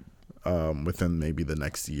tour. Within maybe the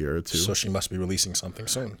next year or two. So she must be releasing something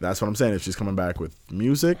soon. That's what I'm saying. If she's coming back with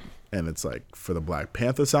music and it's like for the Black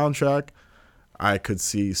Panther soundtrack, I could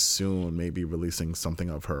see soon maybe releasing something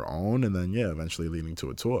of her own and then, eventually leading to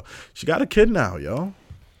a tour. She got a kid now, yo.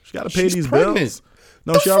 She got to pay these bills.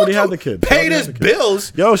 No, she already had the kid. Paid his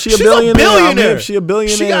bills? Yo, she's a billionaire. She a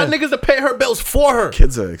billionaire. She got niggas to pay her bills for her.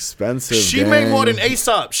 Kids are expensive. She made more than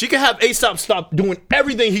A$AP. She can have A$AP stop doing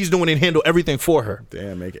everything he's doing and handle everything for her.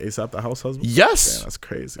 Damn, make A$AP the house husband? Yes. Damn, that's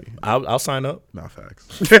crazy. I'll sign up. Not facts.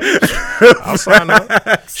 I'll sign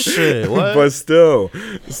up. Shit, what? But still,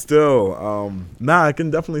 I can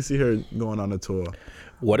definitely see her going on a tour.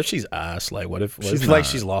 What if she's ass? Like, what if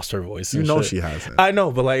she's lost her voice? You know shit? She hasn't. I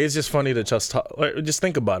know, but like, it's just funny to just talk. Like, just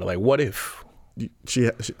think about it. Like, what if?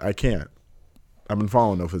 I can't. I've been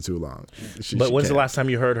following her for too long. But when's the last time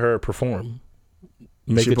you heard her perform?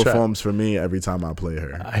 She performs for me every time I play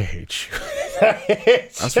her. I hate you.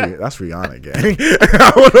 That's Rihanna, gang.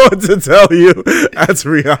 I don't know what to tell you. That's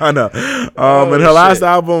Rihanna. And her last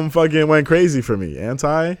album fucking went crazy for me.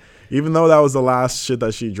 Anti. Even though that was the last shit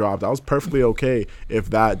that she dropped, I was perfectly okay if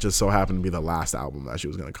that just so happened to be the last album that she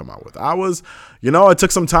was going to come out with. It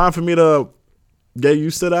took some time for me to get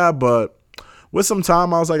used to that, but with some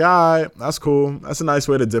time, I was like, all right, that's cool. That's a nice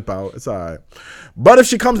way to dip out. It's all right. But if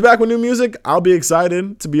she comes back with new music, I'll be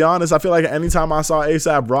excited. To be honest, I feel like anytime I saw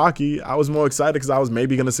A$AP Rocky, I was more excited because I was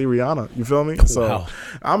maybe going to see Rihanna. You feel me? So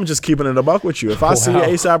I'm just keeping it a buck with you. If I see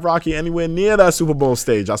A$AP Rocky anywhere near that Super Bowl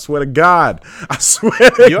stage, I swear to God. You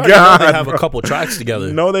already know they have a couple tracks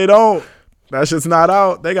together. No, they don't. That shit's not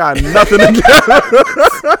out. They got nothing together.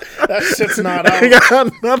 That shit's not out. They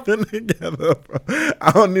got nothing together, bro.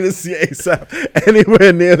 I don't need to see A$AP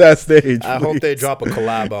anywhere near that stage. I hope they drop a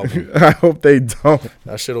collab album. I hope they don't.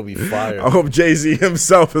 That shit'll be fire. I hope Jay-Z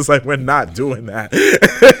himself is like, we're not doing that.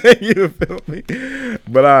 You feel me?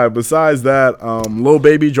 But all right, besides that, Lil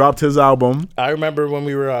Baby dropped his album. I remember when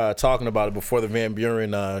we were talking about it before the Van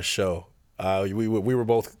Buren show. We were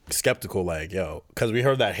both skeptical, like, yo, because we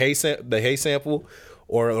heard that the Hey sample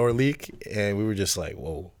or leak, and we were just like,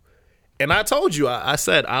 whoa. And I told you, I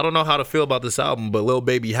said, I don't know how to feel about this album, but Lil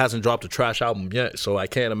Baby hasn't dropped a trash album yet, so I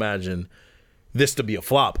can't imagine this to be a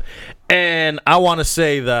flop. And I want to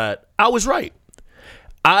say that I was right.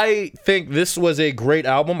 I think this was a great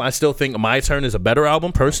album. I still think My Turn is a better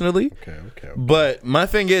album, personally. Okay. But my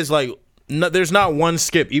thing is, like, no, there's not one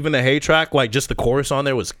skip. Even the Hey track, like just the chorus on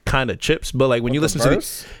there was kind of chips. But like when you listen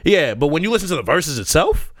to but when you listen to the verses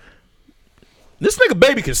itself, this nigga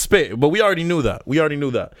Baby can spit. But we already knew that.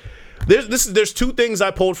 There's two things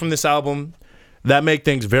I pulled from this album that make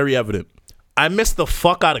things very evident. I missed the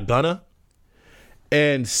fuck out of Gunna,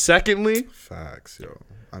 and secondly, facts, yo.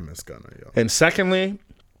 I miss Gunna, yo. And secondly,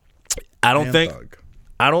 I don't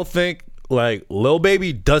think like Lil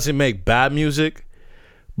Baby doesn't make bad music.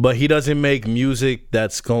 But he doesn't make music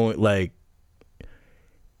that's going like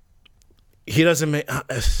he doesn't make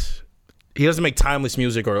timeless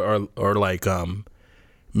music or like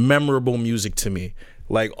memorable music to me.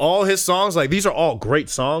 Like all his songs, like these are all great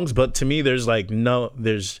songs, but to me there's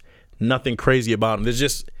nothing crazy about them. It's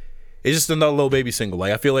just another Lil Baby single.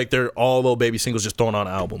 Like I feel like they're all Lil Baby singles just thrown on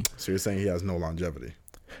an album. So you're saying he has no longevity?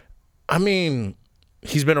 I mean,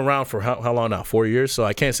 he's been around for how long now? 4 years. So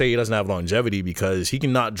I can't say he doesn't have longevity because he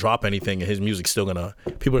cannot drop anything and his music's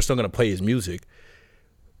people are still gonna play his music.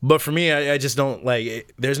 But for me, I just don't like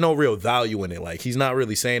it. There's no real value in it. Like he's not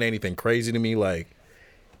really saying anything crazy to me. Like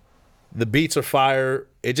the beats are fire.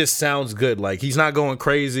 It just sounds good. Like he's not going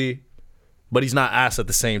crazy, but he's not ass at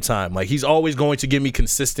the same time. Like he's always going to give me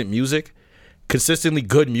consistently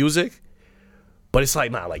good music. But it's like,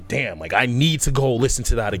 nah, like damn, like I need to go listen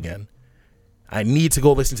to that again. I need to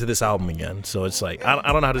go listen to this album again. So it's like, I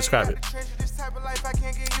don't know how to describe it.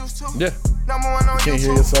 Yeah. You can't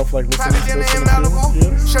hear yourself like listening to this in the field?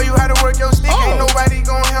 Yeah. Show you how to work your stick. Ain't nobody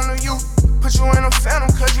gonna handle you. Put you in a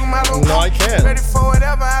phantom cause you my little. No, I can't.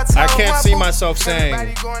 I can't see myself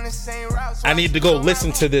saying I need to go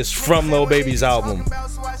listen to this from Lil Baby's album.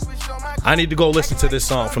 I need to go listen to this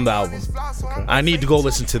song from the album. I need to go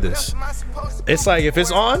listen to this. It's like, if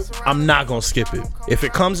it's on, I'm not gonna skip it. If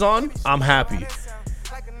it comes on, I'm happy,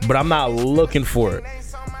 but I'm not looking for it.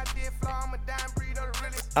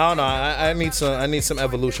 I don't know. I need some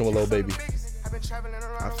evolution with Lil Baby.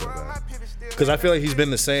 I feel that. Because I feel like he's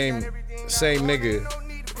been the same nigga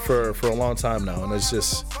for a long time now, and it's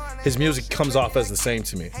just, his music comes off as the same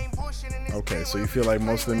to me. Okay, so you feel like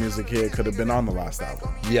most of the music here could have been on the last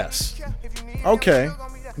album. Yes. Okay.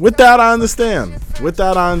 With that, I understand.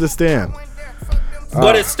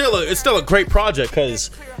 But it's still a great project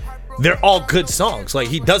because they're all good songs. Like,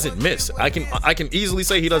 he doesn't miss. I can easily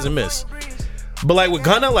say he doesn't miss. But like with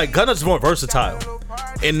Gunna, like Gunna's more versatile,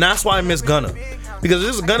 and that's why I miss Gunna. Because if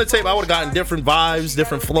this was a Gunna tape, I would have gotten different vibes,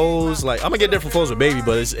 different flows. Like, I'm gonna get different flows with Baby,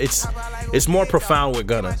 but it's more profound with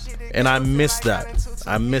Gunna, and I miss that.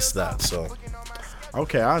 So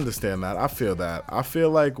okay, I understand that. I feel that. I feel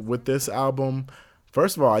like with this album,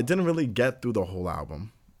 first of all, I didn't really get through the whole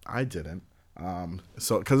album. I didn't.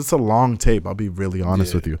 So because it's a long tape, I'll be really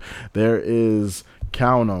honest with you. There is,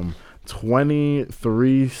 count 'em,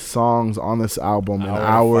 23 songs on this album, an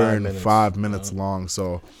hour and 5 minutes long.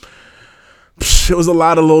 So it was a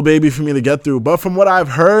lot of Lil Baby for me to get through. But from what I've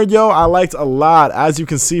heard, yo, I liked a lot. As you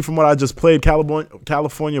can see from what I just played,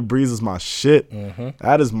 California Breeze is my shit.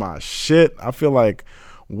 That is my shit. I feel like,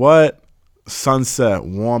 what? Sunset,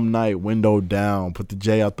 warm night, window down, put the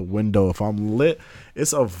J out the window. If I'm lit,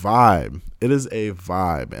 it's a vibe. It is a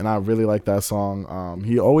vibe, and I really like that song.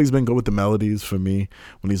 He always been good with the melodies for me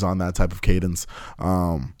when he's on that type of cadence.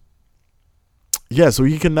 Yeah, so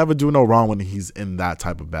he can never do no wrong when he's in that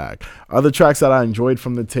type of bag. Other tracks that I enjoyed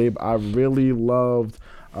from the tape, I really loved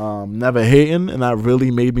Never Hatin', and that really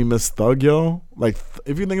made me miss Thug, yo. Like,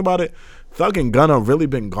 if you think about it, Thug and Gunna really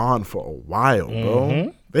been gone for a while,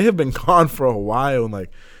 bro. They have been gone for a while, and like,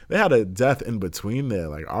 they had a death in between there,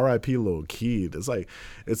 like R.I.P. Lil Keed. It's like,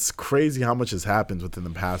 it's crazy how much has happened within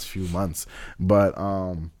the past few months. But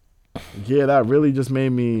yeah, that really just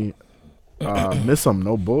made me miss them.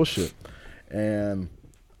 No bullshit. And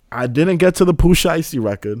I didn't get to the Pooh Shiesty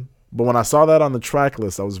record, but when I saw that on the track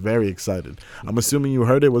list, I was very excited. I'm assuming you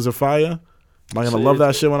heard it. Was it fire? Am I gonna love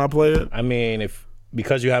that shit when I play it? I mean,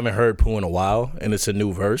 because you haven't heard Pooh in a while and it's a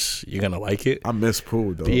new verse, you're gonna like it. I miss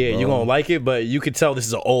Pooh though. Yeah, bro. You're gonna like it, but you could tell this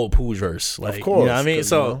is an old Pooh verse. Like, of course, you know what I mean?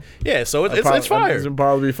 So yeah, so it's fire. It's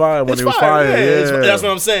probably be fire when it's it was fire. Yeah. That's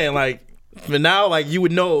what I'm saying. Like, but now, like, you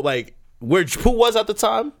would know, like, where Pooh was at the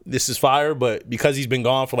time, this is fire, but because he's been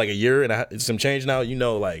gone for like a year and some change now, you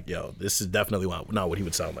know, like, yo, this is definitely not what he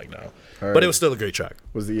would sound like now. But it was still a great track.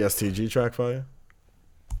 Was the STG track fire?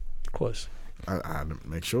 Of course. I had to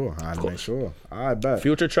make sure. I bet.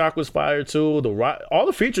 Future track was fire too. All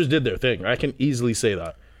the features did their thing. I can easily say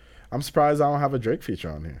that. I'm surprised I don't have a Drake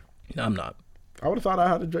feature on here. No, I'm not. I would have thought I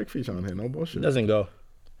had a Drake feature on here. No bullshit. It doesn't go.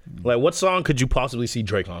 Like, what song could you possibly see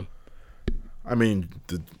Drake on? I mean,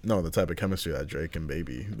 the type of chemistry that Drake and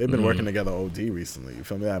Baby, they've been working together OD recently. You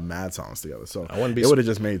feel me? They have mad songs together. So it would have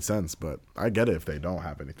just made sense, but I get it if they don't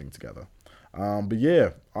have anything together. But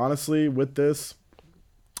yeah, honestly, with this,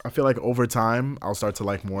 I feel like over time, I'll start to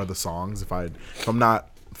like more of the songs. If I'm not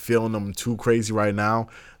feeling them too crazy right now,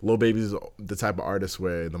 Lil Baby's the type of artist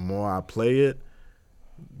where the more I play it,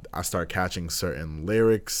 I start catching certain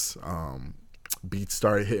lyrics, beats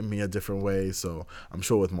start hitting me a different way. So I'm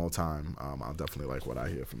sure with more time, I'll definitely like what I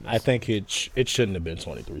hear from this. I think it shouldn't have been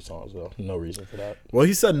 23 songs though. No reason for that. Well,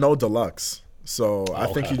 he said no deluxe. So I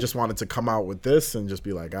think he just wanted to come out with this and just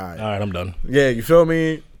be like, all right, I'm done. Yeah, you feel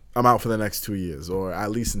me? I'm out for the next 2 years, or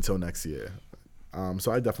at least until next year.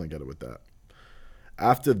 So I definitely get it with that.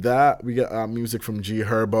 After that, we got music from G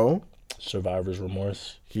Herbo. Survivor's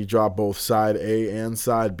Remorse. He dropped both side A and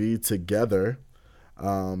side B together.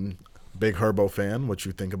 Big Herbo fan. What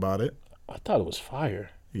you think about it? I thought it was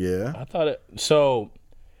fire. Yeah. I thought it. So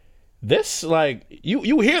this, like,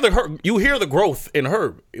 you hear the growth in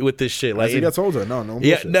Herb with this shit. Like, as he gets older, no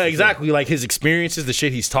bullshit. Yeah, no, exactly. Like, his experiences, the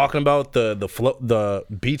shit he's talking about, the flow, the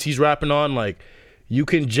beats he's rapping on, like, you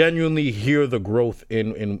can genuinely hear the growth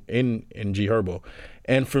in G Herbo.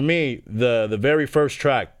 And for me, the very first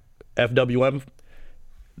track, FWM,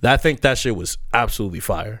 I think that shit was absolutely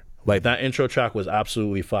fire. Like, that intro track was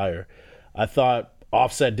absolutely fire. I thought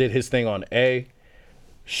Offset did his thing on A.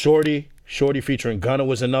 Shorty featuring Gunna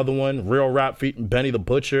was another one. Real Rap featuring Benny the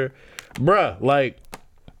Butcher. Bruh, like,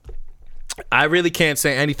 I really can't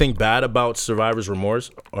say anything bad about Survivor's Remorse.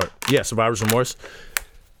 Survivor's Remorse.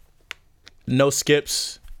 No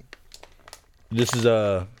skips. This is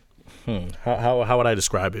how would I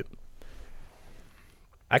describe it?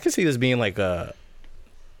 I can see this being like a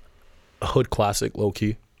hood classic, low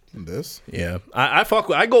key. This? Yeah,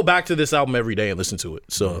 I go back to this album every day and listen to it.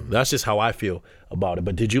 So that's just how I feel about it.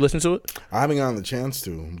 But did you listen to it? I haven't gotten the chance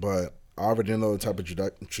to, but I already know the type of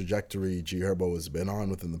trajectory G Herbo has been on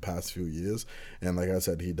within the past few years. And like I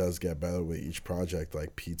said, he does get better with each project.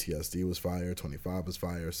 Like PTSD was fire, 25 was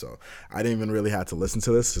fire. So I didn't even really have to listen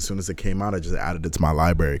to this. As soon as it came out, I just added it to my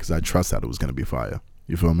library because I trust that it was going to be fire.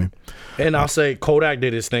 You feel me? And I'll say Kodak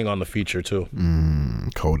did his thing on the feature too.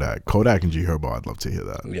 Kodak and G Herbo, I'd love to hear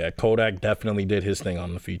that. Yeah, Kodak definitely did his thing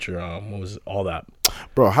on the feature. What was all that?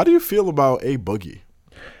 Bro, how do you feel about A Boogie?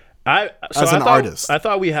 As an artist? I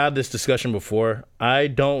thought we had this discussion before. I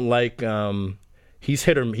don't like he's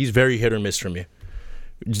very hit or miss for me.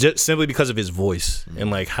 Just simply because of his voice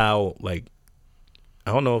and like how like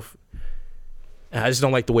I don't know if I just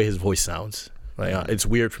don't like the way his voice sounds. Like it's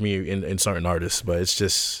weird for me in certain artists, but it's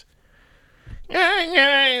just Nah, I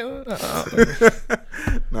hear you.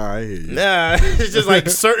 Nah, it's just like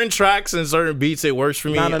certain tracks and certain beats it works for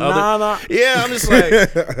me. Nah. Yeah, I'm just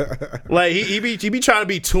like he be trying to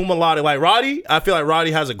be too melodic. Like Roddy, I feel like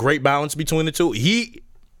Roddy has a great balance between the two. He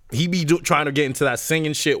be trying to get into that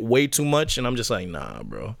singing shit way too much, and I'm just like, nah,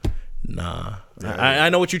 bro, nah. I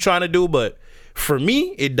know what you're trying to do, but for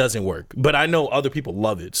me, it doesn't work. But I know other people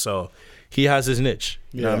love it, so he has his niche.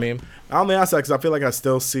 You know what I mean? I only ask that because I feel like I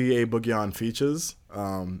still see A Boogie on features.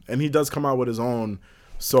 And he does come out with his own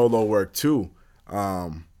solo work too.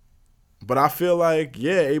 But I feel like,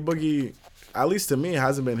 A Boogie, at least to me,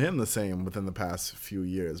 hasn't been hitting the same within the past few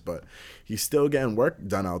years. But he's still getting work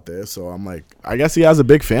done out there. So I'm like, I guess he has a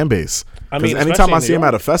big fan base. I mean, anytime I see him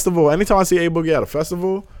at a festival, anytime I see A Boogie at a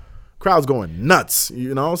festival, crowd's going nuts,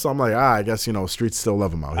 you know? So I'm like, I guess, streets still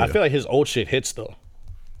love him out here. I feel like his old shit hits though.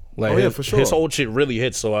 Like for sure. His old shit really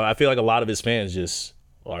hits. So I feel like a lot of his fans just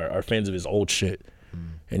are fans of his old shit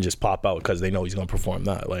and just pop out because they know he's gonna perform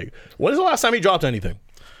that. Like, when is the last time he dropped anything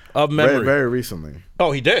of memory? Very, very recently.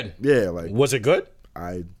 Oh, he did. Yeah, like, was it good?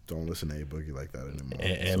 I don't listen to A Boogie like that anymore.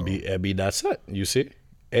 And be that's it. You see,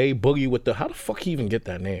 A Boogie with the how the fuck he even get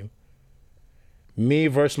that name? Me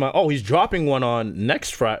versus my. Oh, he's dropping one on next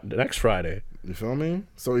Friday. You feel me?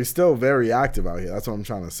 So he's still very active out here. That's what I'm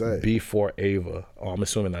trying to say. Before Ava. Oh, I'm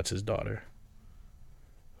assuming that's his daughter.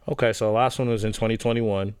 Okay, so the last one was in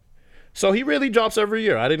 2021. So he really drops every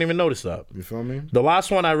year. I didn't even notice that. You feel me? The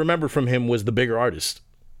last one I remember from him was The Bigger Artist.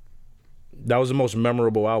 That was the most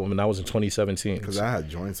memorable album, and that was in 2017. Because I had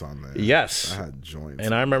joints on there. Yes. I had joints.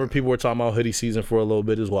 And I remember people were talking about Hoodie Season for a little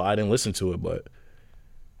bit as well. I didn't listen to it, but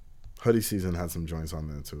Hoodie Season had some joints on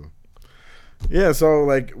there too. Yeah, so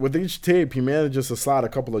like with each tape, he manages to slide a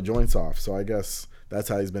couple of joints off. So I guess that's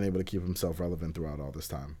how he's been able to keep himself relevant throughout all this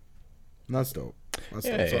time. And that's dope.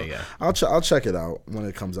 Yeah. I'll check it out when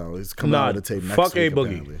it comes out. He's coming out with a tape next fuck week. A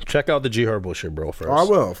Boogie. Apparently. Check out the G Herbo shit, bro. First. Oh, I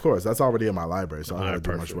will, of course. That's already in my library, so I don't have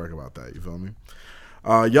to do much work about that. You feel me?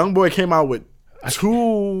 YoungBoy came out with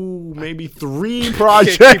 2, maybe 3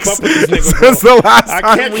 projects since the last time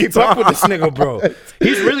I can't keep up with this nigga, bro.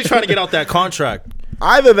 He's really trying to get out that contract.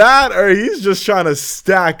 Either that or he's just trying to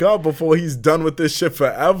stack up before he's done with this shit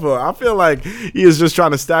forever. I feel like he is just trying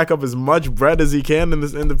to stack up as much bread as he can in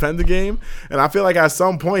this independent game. And I feel like at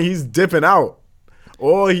some point he's dipping out.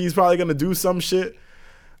 Or he's probably going to do some shit.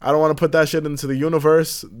 I don't want to put that shit into the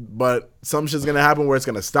universe, but some shit's going to happen where it's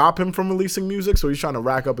going to stop him from releasing music. So he's trying to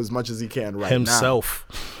rack up as much as he can himself.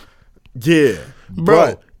 Now. Yeah.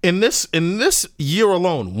 Bro, in this year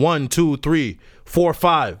alone, 1, 2, 3, 4,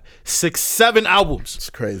 5, 6, 7 albums. It's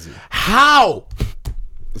crazy. How?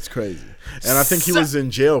 It's crazy. And I think he was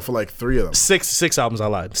in jail for like 3 of them. 6 albums, I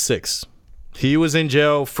lied. 6. He was in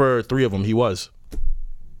jail for 3 of them. He was.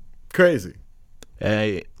 Crazy.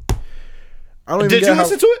 Hey. I don't even Did you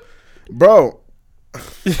listen to it? Bro.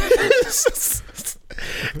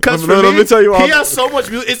 Because let me tell you he has so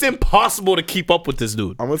much music. It's impossible to keep up with this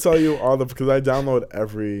dude. I'm going to tell you because I download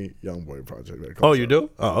every YoungBoy project that comes out. You do?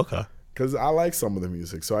 Oh, okay. Because I like some of the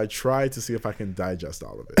music, so I try to see if I can digest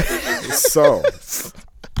all of it. So, 1,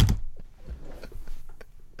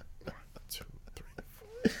 2, 3,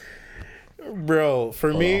 4. Bro,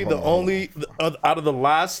 for me, out of the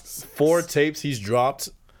last 4 tapes he's dropped,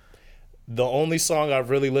 the only song I've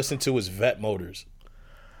really listened to is Vet Motors.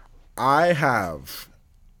 I have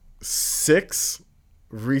 6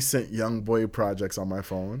 recent YoungBoy projects on my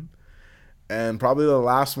phone, and probably the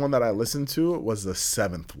last one that I listened to was the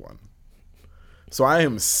 7th one. So I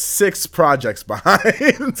am 6 projects behind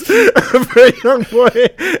for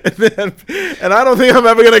YoungBoy, and I don't think I'm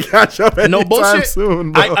ever gonna catch up anytime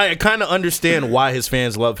soon. Bro. I kind of understand why his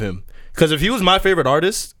fans love him, because if he was my favorite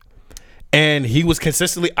artist and he was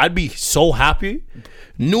consistently, I'd be so happy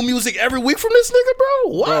New music every week from this nigga,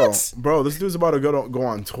 bro. What? Bro, this dude's about to go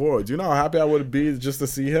on tour. Do you know how happy I would be just to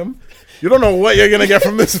see him? You don't know what you're gonna get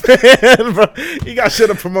from this man, bro. He got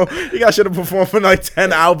shit to promote. He got shit to perform for like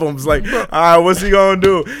 10 albums. Like, all right, what's he gonna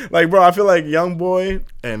do? Like, bro, I feel like YoungBoy,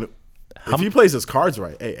 and if he plays his cards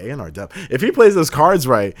right, A&R Dep. If he plays his cards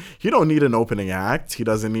right, he don't need an opening act. He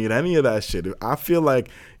doesn't need any of that shit. I feel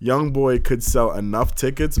like YoungBoy could sell enough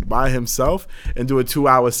tickets by himself and do a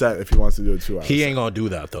 2-hour set if he wants to do a 2-hour. He ain't gonna do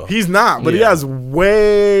that though. He's not, but he has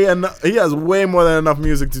way more than enough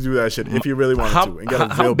music to do that shit if he really wanted to. And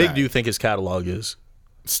get how big do you think his catalog is?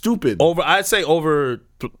 Stupid. I'd say over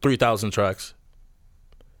 3,000 tracks.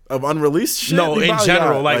 Of unreleased shit? No, in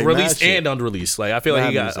general, like released and unreleased. Like I feel like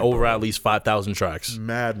he got music, over bro. at least 5,000 tracks.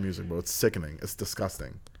 Mad music, bro. It's sickening. It's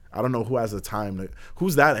disgusting. I don't know who has the time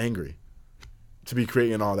who's that angry to be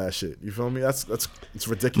creating all that shit. You feel me? It's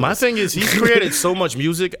ridiculous. My thing is he's created so much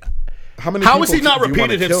music. How is he not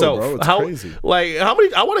repeated himself? Bro? It's crazy. Like how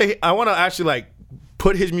many? I want to actually like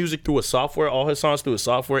put his music through a software, all his songs through a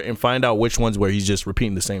software, and find out which ones where he's just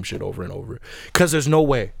repeating the same shit over and over. Because there's no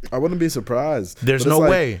way. I wouldn't be surprised. There's no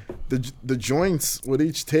way. The joints with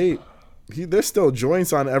each tape, there's still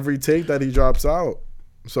joints on every tape that he drops out.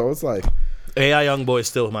 So it's like AI YoungBoy is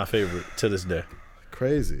still my favorite to this day.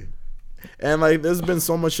 Crazy. And like there's been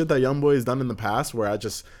so much shit that YoungBoy has done in the past where I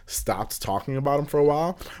just stopped talking about him for a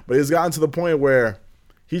while. But it's gotten to the point where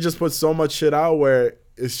he just puts so much shit out where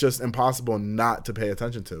it's just impossible not to pay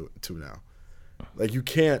attention to now. Like you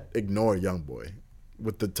can't ignore YoungBoy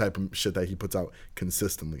with the type of shit that he puts out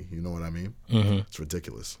consistently. You know what I mean? Mm-hmm. It's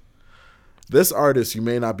ridiculous. This artist you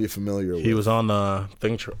may not be familiar with. He was on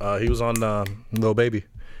he was on Lil Baby.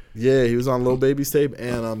 Yeah, he was on Lil Baby's tape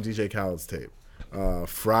and DJ Khaled's tape.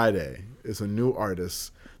 Fridayy is a new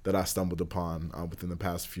artist that I stumbled upon within the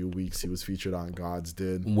past few weeks. He was featured on God's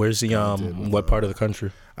Did. Where's he? What part of the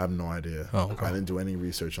country? I have no idea. Oh, okay. I didn't do any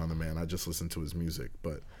research on the man. I just listened to his music,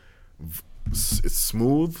 but it's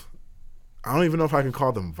smooth. I don't even know if I can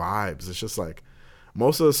call them vibes. It's just like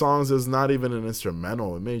most of the songs is not even an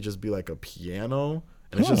instrumental. It may just be like a piano,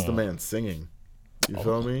 and it's just the man singing. You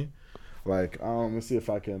feel me? Like let's see if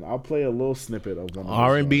I can. I'll play a little snippet of one.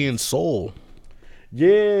 R&B and soul.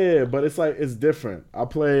 Yeah, but it's like it's different. I'll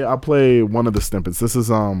play one of the snippets. This is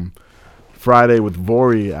Fridayy with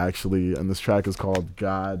Vori actually, and this track is called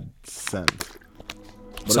God Sent.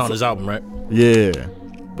 It's on his album, right? Yeah,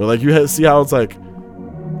 but like you see how it's like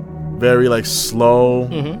very like slow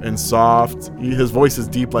and soft. His voice is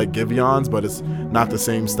deep like Givion's, but it's not the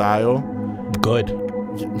same style. Good.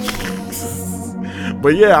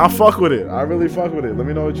 But yeah, I fuck with it. I really fuck with it. Let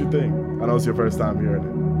me know what you think. I know it's your first time hearing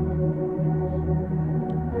it.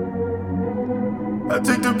 I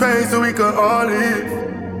take the pain so we can all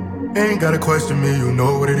live. Ain't gotta question me, you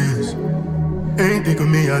know what it is. Ain't think of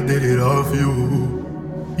me, I did it all for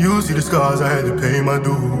you. You see the scars, I had to pay my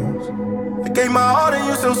dues. I gave my all and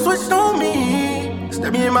you still switched on me.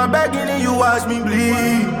 Stabbed me in my back and then you watched me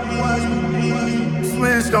bleed.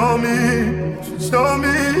 Switched on me, switched on me.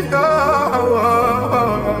 Oh.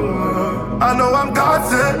 I know I'm God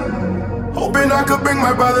sent, hoping I could bring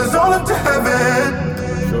my brothers all up to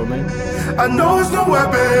heaven. Feel me? I know it's no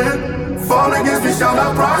weapon. Fall against me shall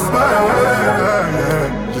not prosper.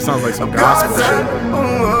 Just sounds like some gospel shit.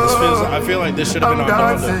 I feel like this should have been on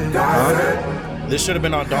Donda. This should have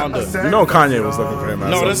been on Donda. You know Kanye was looking for him.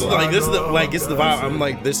 No, this is the vibe. I'm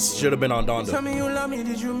like, this should have been on Donda. Tell me you love me,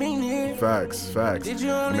 did you mean it? Facts. I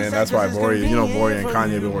mean, that's why Vori and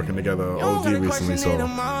Kanye been working together OD recently, so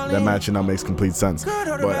that matching up makes complete sense.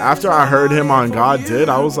 But after I heard him on God Did,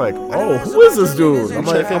 I was like, oh, who is this dude? I'm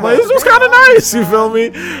like, this was kind of nice, you feel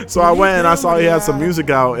me? So I went and I saw he had some music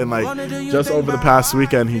out, and like just over the past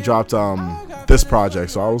weekend he dropped this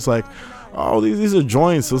project. So I was like, oh, these are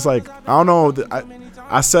joints. It's like, I don't know.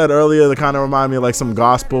 I said earlier they kind of remind me of like some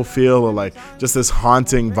gospel feel or like just this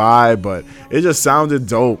haunting vibe, but it just sounded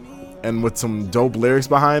dope. And with some dope lyrics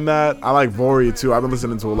behind that. I like Vori too. I've been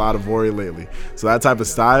listening to a lot of Vori lately. So that type of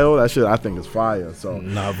style, that shit I think is fire. So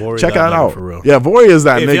Vori, check that out. For real. Yeah, Vori is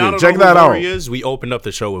that if nigga. Y'all don't check know that who out. Vori is, we opened up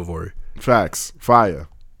the show with Vori. Facts. Fire.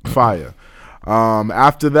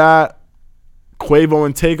 After that, Quavo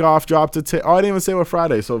and Takeoff dropped a tape. Oh, I didn't even say what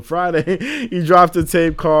Fridayy. So Fridayy, he dropped a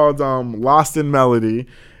tape called Lost in Melody.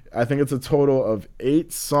 I think it's a total of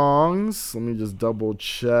 8 songs. Let me just double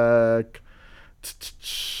check.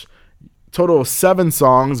 Total of 7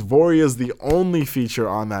 songs. Vori is the only feature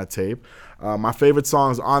on that tape. My favorite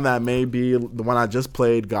songs on that may be the one I just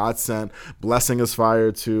played, God Sent. Blessing is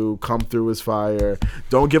fire too. Come Through is fire.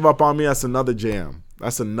 Don't Give Up on Me. That's another jam.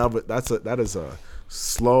 That is a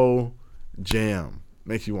slow jam.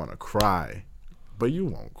 Make you want to cry. but you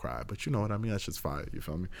won't cry. But you know what I mean? That shit's fire. You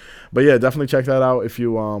feel me? But yeah, definitely check that out if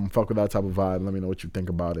you fuck with that type of vibe. Let me know what you think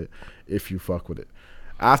about it if you fuck with it.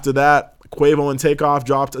 After that, Quavo and Takeoff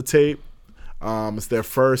dropped a tape. It's their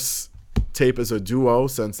first tape as a duo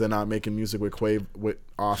since they're not making music with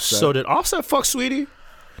Offset. So did Offset fuck Sweetie?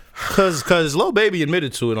 Cause Lil Baby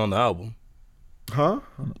admitted to it on the album. Huh?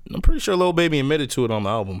 I'm pretty sure Lil Baby admitted to it on the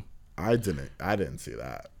album. I didn't see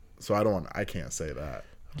that. So I can't say that.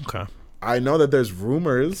 Okay. I know that there's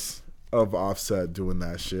rumors of Offset doing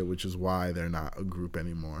that shit, which is why they're not a group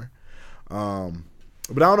anymore. But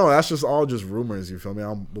I don't know. That's just all just rumors. You feel me? I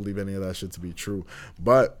don't believe any of that shit to be true.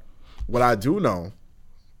 But what I do know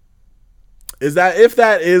is that if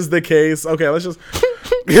that is the case, okay, let's just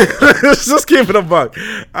let's just keep it a buck.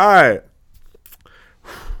 All right.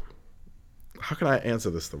 How can I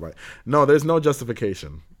answer this the right? No, there's no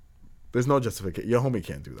justification. There's no justification. Your homie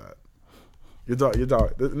can't do that. Your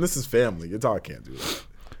dog, and this is family. Your dog can't do that.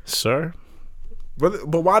 Sir? But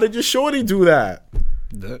why did your shorty do that?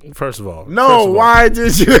 First of all. Why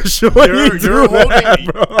did your shorty do that,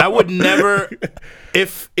 bro? I would never,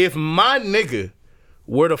 if my nigga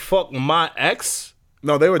were to fuck my ex.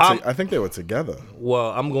 No, they were. I think they were together. Well,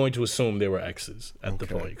 I'm going to assume they were exes at the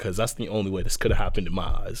point because that's the only way this could have happened in my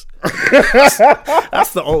eyes.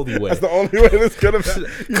 That's the only way. That's the only way this could have happened.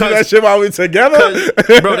 You do that shit while we together,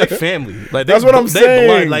 bro. They family. Like that's what I'm saying.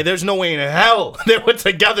 Blood. Like there's no way in hell they were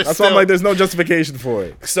together. That's why I'm like, there's no justification for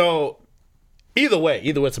it. So either way,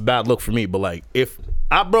 it's a bad look for me. But like, if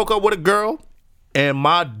I broke up with a girl and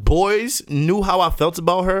my boys knew how I felt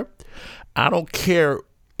about her, I don't care.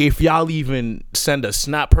 If y'all even send a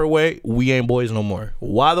snap her way, we ain't boys no more.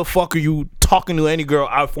 Why the fuck are you talking to any girl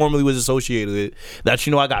I formerly was associated with that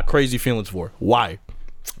I got crazy feelings for? Why?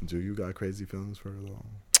 Do you got crazy feelings for her though?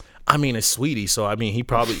 I mean, it's Sweetie, so I mean, he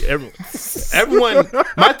probably everyone.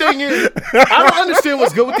 My thing is, I don't understand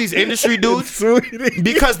what's good with these industry dudes Sweetie.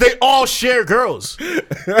 Because they all share girls.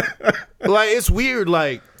 Like it's weird.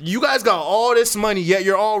 Like you guys got all this money, yet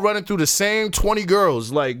you're all running through the same 20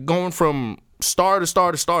 girls, like going from star to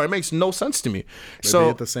star to star. It makes no sense to me. They be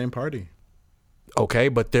at the same party. Okay,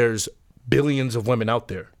 but there's billions of women out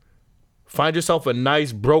there. Find yourself a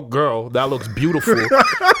nice broke girl that looks beautiful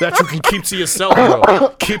that you can keep to yourself, bro.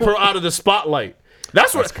 Keep her out of the spotlight.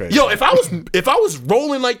 That's crazy. Yo, if I was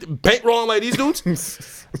rolling like bankrolling like these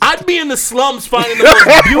dudes, I'd be in the slums finding the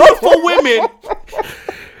most beautiful women.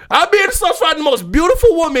 I'd be in the slums finding the most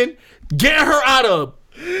beautiful woman, getting her out of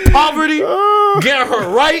poverty, getting her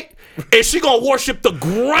right. And she gonna worship the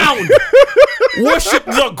ground. Worship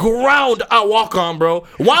the ground I walk on, bro.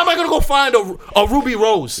 Why am I gonna go find a Ruby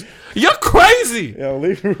Rose? You're crazy. Yo,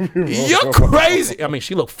 leave Ruby Rose. You're crazy. I mean,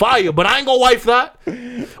 she look fire, but I ain't gonna wife that.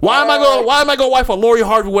 Why am I gonna wife a Lori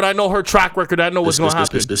Harvey when I know her track record? I know what's gonna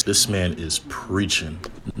happen. This man is preaching,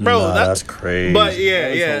 bro. That's crazy. But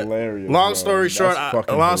yeah. Hilarious, long story short,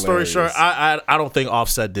 I don't think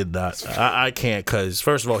Offset did that. I can't, cause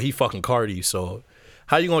first of all, he fucking Cardi, so.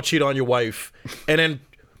 How you gonna cheat on your wife and then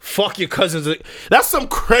fuck your cousins? That's some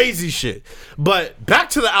crazy shit. But back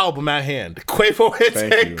to the album at hand. Quavo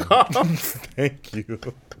and Takeoff. Thank you.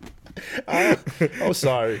 I'm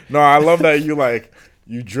sorry. No, I love that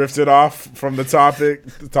you drifted off from the topic,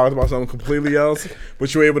 talked about something completely else,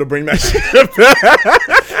 but you were able to bring that shit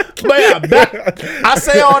back. But yeah, I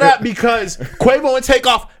say all that because Quavo and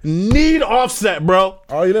Takeoff need Offset, bro.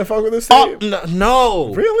 Oh, you didn't fuck with this tape?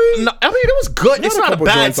 No. Really? No, I mean, it was good. It's not a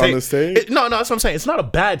bad tape. On this tape. No, that's what I'm saying. It's not a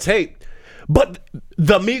bad tape. But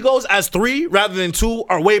the Migos as 3 rather than 2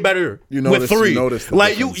 are way better with 3.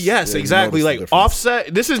 Yes, exactly. Like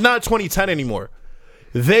Offset, this is not 2010 anymore.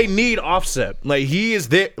 They need Offset. Like he is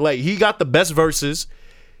there. Like he got the best verses.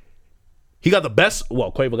 He got the best.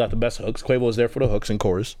 Well, Quavo got the best hooks. Quavo was there for the hooks and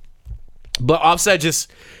chorus. But Offset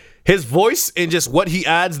just his voice and just what he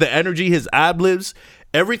adds, the energy, his ad-libs,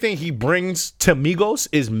 everything he brings to Migos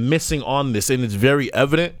is missing on this, and it's very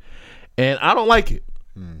evident. And I don't like it.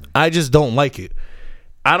 I just don't like it.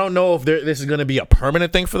 I don't know if this is going to be a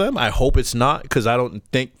permanent thing for them. I hope it's not, because I don't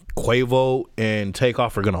think Quavo and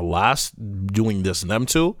Takeoff are going to last doing this, them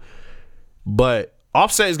two. But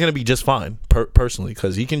Offset is going to be just fine, personally,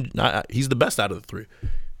 because he's the best out of the 3.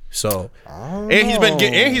 So, he's been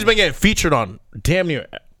getting featured on damn near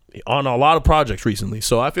on a lot of projects recently.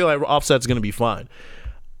 So I feel like Offset's going to be fine.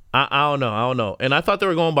 I don't know. And I thought they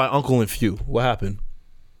were going by Uncle and Few. What happened?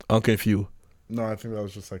 Uncle and Few. No, I think that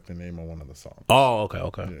was just like the name of one of the songs. Oh,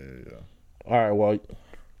 okay. Yeah. All right, well,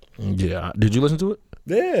 yeah. Did you listen to it?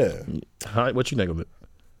 Yeah. What you think of it?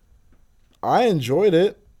 I enjoyed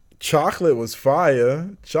it. Chocolate was fire.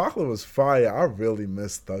 I really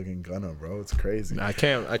miss Thug and Gunna, bro. It's crazy. I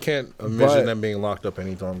can't envision them being locked up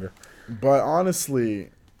any longer. But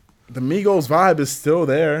honestly, the Migos vibe is still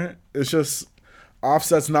there. It's just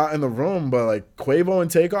Offset's not in the room. But like Quavo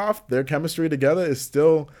and Takeoff, their chemistry together is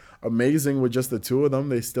still amazing with just the two of them.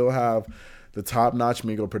 They still have the top-notch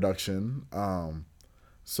Migo production.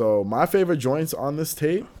 So my favorite joints on this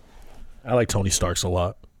tape. I like Tony Stark's a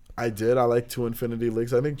lot. I like To Infinity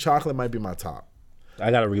Leaks. I think Chocolate might be my top.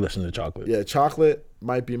 I gotta re-listen to Chocolate. Yeah, Chocolate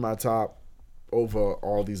might be my top over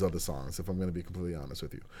all these other songs, if I'm gonna be completely honest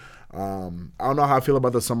with you. I don't know how I feel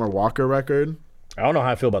about the Summer Walker record. I don't know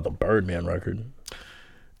how I feel about the Birdman record.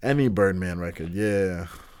 Any Birdman record, yeah.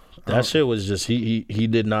 That shit was just he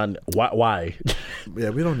did not. Why?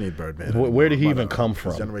 Yeah, we don't need Birdman. Where did he even come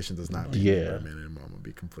from? This generation does not need Birdman anymore. I'm gonna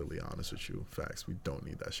be completely honest with you. Facts. We don't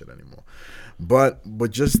need that shit anymore. But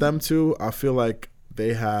just them two, I feel like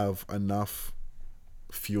they have enough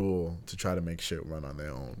fuel to try to make shit run on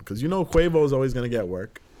their own. Because Quavo's always gonna get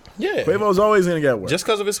work. Yeah, Quavo's always gonna get work just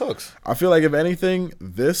because of his hooks. I feel like if anything,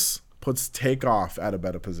 this puts Takeoff at a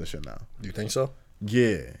better position now. You think so?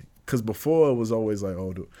 Yeah, because before it was always like,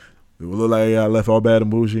 oh, it look like I left all bad and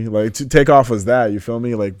bougie. Like, Takeoff was that, you feel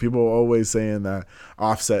me? Like, people were always saying that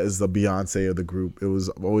Offset is the Beyonce of the group. It was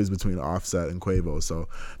always between Offset and Quavo. So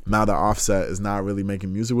now that Offset is not really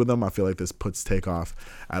making music with them, I feel like this puts Takeoff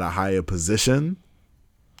at a higher position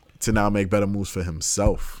to now make better moves for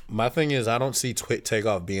himself. My thing is, I don't see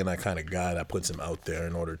Takeoff being that kind of guy that puts him out there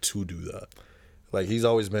in order to do that. Like, he's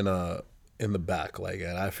always been in the back, like,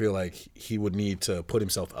 and I feel like he would need to put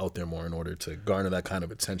himself out there more in order to garner that kind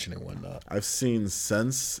of attention and whatnot. I've seen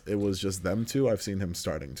since it was just them two, I've seen him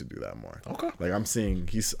starting to do that more. Okay. Like, I'm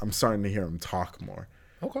starting to hear him talk more.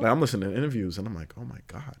 Okay. Like, I'm listening to interviews and I'm like, oh my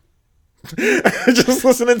God. Just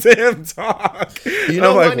listening to him talk. You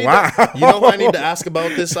know, I'm like, wow. You know what I need to ask about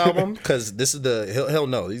this album? Because this is he'll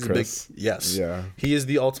know. He's Chris. a big yes. Yeah. He is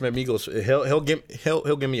the ultimate Migos.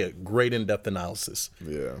 He'll give me a great in-depth analysis.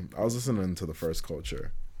 Yeah. I was listening to The First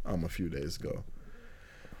Culture a few days ago.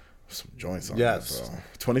 Some joints on that, bro.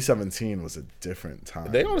 2017 was a different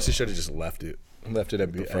time. They honestly should have just left it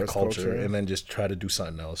at culture and then just try to do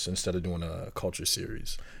something else instead of doing a culture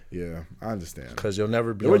series. Yeah, I understand. Because you'll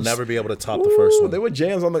never be able to top the first one. There were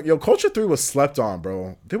jams on Culture 3 was slept on,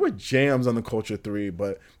 bro. There were jams on the Culture 3,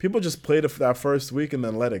 but people just played it for that first week and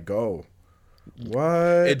then let it go.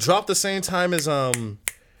 What? It dropped the same time as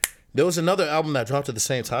there was another album that dropped at the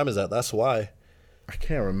same time as that. That's why. I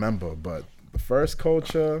can't remember, but the first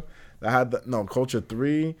Culture that had Culture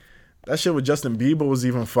 3. That shit with Justin Bieber was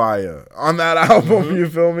even fire on that album. Mm-hmm. You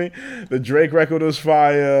feel me? The Drake record was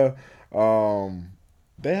fire.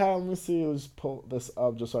 They have. Let me see. Let's pull this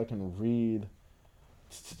up just so I can read.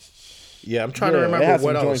 Yeah, I'm trying to remember they had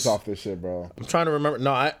what some else. joints off this shit, bro. I'm trying to remember.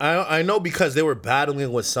 No, I know because they were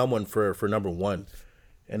battling with someone for number one,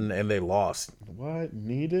 and they lost. What?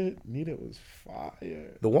 Need It was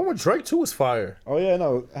fire. The one with Drake too was fire. Oh yeah,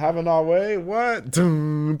 no, Having Our Way. What?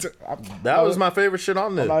 That was my favorite shit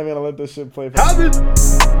on this. I'm not even gonna let this shit play.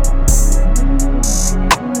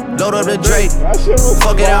 Load up the Drake.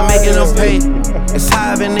 Fuck it, I'm making them pay. It's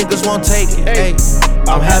high and niggas won't take it. Hey,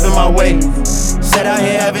 I'm having my way. Said out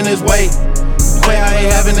here having his way. Quay out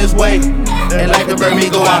here having his way. And like the bird me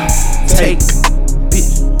go out. Take.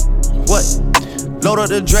 Bitch. What? Load up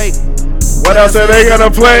the Drake. What else are they gonna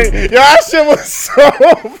play? Yo, that shit was so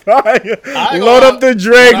fire. Load up the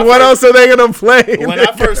Drake. What else are they gonna play? When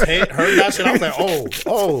I first heard that shit, I was like,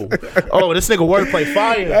 oh, this nigga wordplay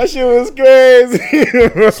fire. That shit was crazy.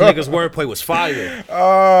 This nigga's wordplay was fire.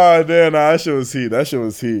 Oh, damn, nah, that shit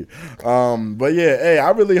was heat. But yeah, hey, I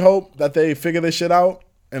really hope that they figure this shit out.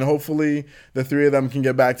 And hopefully the three of them can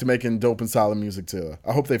get back to making dope and solid music too.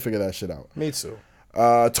 I hope they figure that shit out. Me too.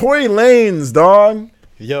 Tory Lanez, dog.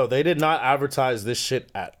 Yo, they did not advertise this shit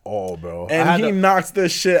at all, bro. And he knocks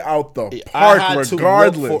this shit out the park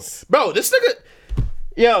regardless. Bro, this nigga,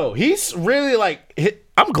 yo, he's really like,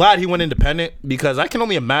 I'm glad he went independent because I can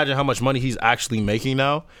only imagine how much money he's actually making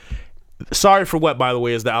now. Sorry for What, by the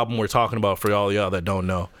way, is the album we're talking about for all y'all that don't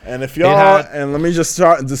know. And if y'all, and let me just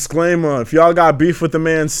start a disclaimer, if y'all got beef with the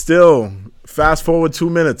man still, fast forward 2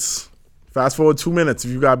 minutes. Fast forward 2 minutes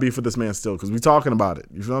if you got beef with this man still, because we talking about it.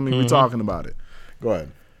 You feel me? We talking about it. Go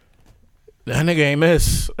ahead. That nigga ain't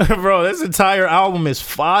miss. Bro, this entire album is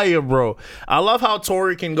fire, bro. I love how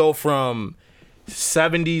Tory can go from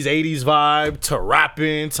 70s, 80s vibe to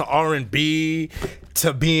rapping to R&B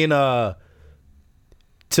to being a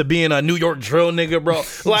New York drill nigga, bro.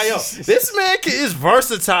 Like, yo, this man is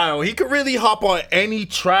versatile. He could really hop on any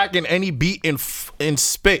track and any beat and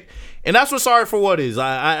spit. And that's what Sorry for What is.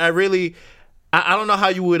 I really, I don't know how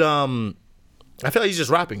you would, I feel like he's just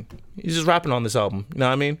rapping. He's just rapping on this album. You know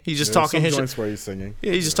what I mean? He's just talking his shit. Where he's singing.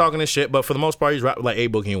 Yeah, he's just talking his shit. But for the most part, he's rapping like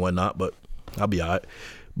A-Boogie and whatnot. But I'll be all right.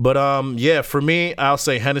 But yeah, for me, I'll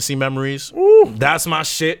say Hennessy Memories. Ooh. That's my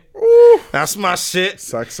shit. Ooh. That's my shit.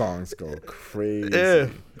 Sex songs go crazy. Yeah.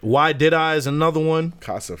 Why Did I is another one.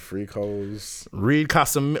 Casa Fricos. Red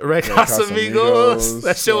Casamigos.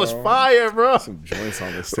 That shit was fire, bro. Some joints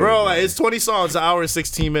on this bro, like, it's 20 songs, an hour and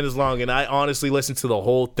 16 minutes long, and I honestly listened to the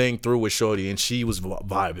whole thing through with Shorty, and she was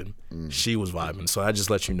vibing. She was vibing, so I just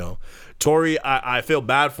let you know. Tory, I feel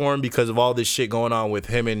bad for him because of all this shit going on with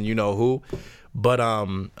him and you know who, but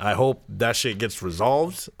I hope that shit gets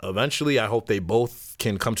resolved eventually. I hope they both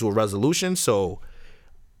can come to a resolution so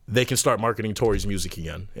they can start marketing Tory's music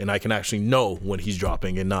again, and I can actually know when he's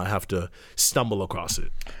dropping and not have to stumble across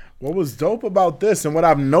it. What was dope about this, and what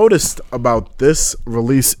I've noticed about this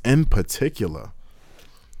release in particular,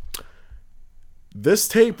 this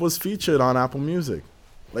tape was featured on Apple Music,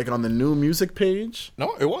 like on the new music page.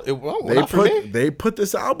 No, not for me. They put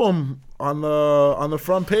this album on the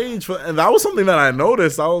front page, and that was something that I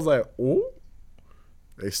noticed. I was like, oh,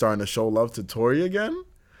 they starting to show love to Tory again.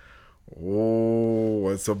 Oh,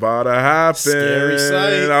 what's about to happen? Scary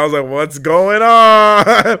sight. I was like, what's going on?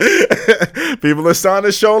 People are starting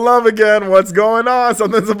to show love again. What's going on?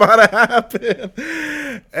 Something's about to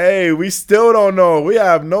happen. Hey, we still don't know. We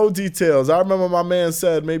have no details. I remember my man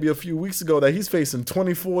said maybe a few weeks ago that he's facing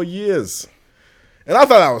 24 years. And I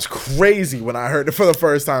thought that was crazy when I heard it for the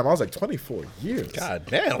first time. I was like, 24 years? God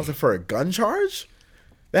damn. Was it for a gun charge?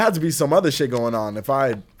 There had to be some other shit going on.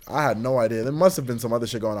 I had no idea. There must have been some other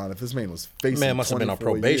shit going on if this man was facing 24 years. Man must have been on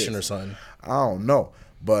probation or something. I don't know.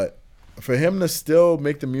 But for him to still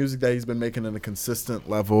make the music that he's been making in a consistent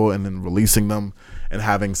level and then releasing them and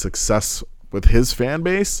having success with his fan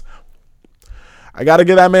base, I got to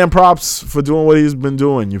give that man props for doing what he's been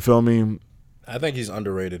doing. You feel me? I think he's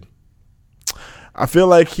underrated. I feel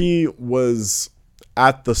like he was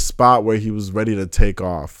at the spot where he was ready to take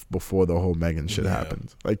off before the whole Megan shit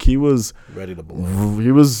happened. Like he was ready to blow.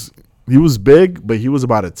 He was big, but he was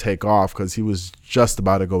about to take off because he was just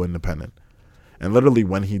about to go independent. And literally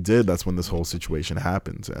when he did, that's when this whole situation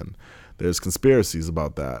happened. And there's conspiracies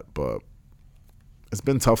about that, but it's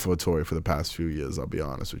been tough for Tory for the past few years, I'll be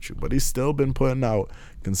honest with you. But he's still been putting out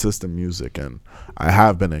consistent music, and I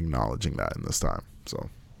have been acknowledging that in this time. So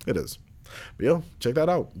it is. But yo, check that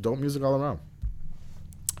out. Dope music all around.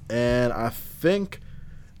 And I think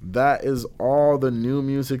that is all the new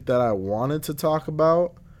music that I wanted to talk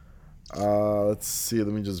about. Let's see.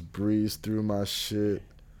 Let me just breeze through my shit.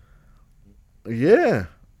 Yeah,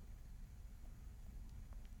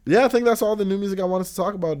 I think that's all the new music I wanted to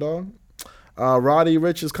talk about, dog. Roddy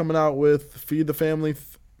Rich is coming out with Feed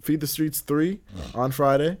the Streets 3 on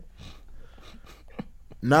Friday.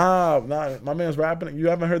 Nah, my man's rapping. You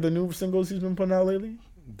haven't heard the new singles he's been putting out lately?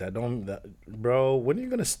 Bro, when are you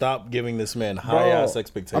gonna stop giving this man high ass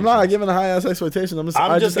expectations? I'm not giving high ass expectations.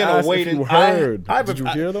 I'm just gonna wait. If you heard. Did you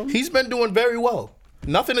hear them? He's been doing very well.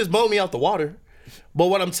 Nothing has blown me out the water. But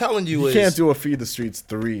what I'm telling you is, you can't do a Feed the Streets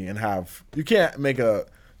 3 and you can't make a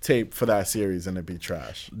tape for that series and it be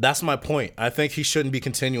trash. That's my point. I think he shouldn't be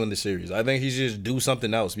continuing the series. I think he should just do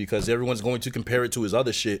something else because everyone's going to compare it to his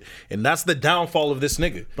other shit, and that's the downfall of this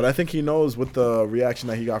nigga. But I think he knows with the reaction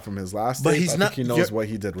that he got from his last tape, I think he knows what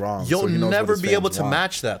he did wrong. You'll never be able to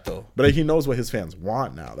match that though. But he knows what his fans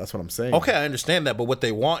want now. That's what I'm saying. Okay, I understand that, but what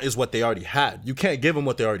they want is what they already had. You can't give them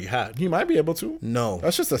what they already had. He might be able to. No.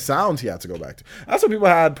 That's just the sound he had to go back to. That's what people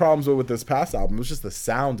had problems with this past album. It was just the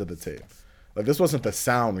sound of the tape. Like, this wasn't the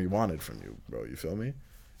sound we wanted from you, bro. You feel me?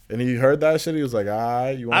 And he heard that shit. He was like,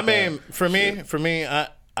 you want for me,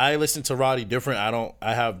 I listen to Roddy different.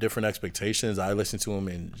 I have different expectations. I listen to him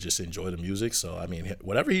and just enjoy the music. So, I mean,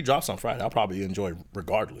 whatever he drops on Friday, I'll probably enjoy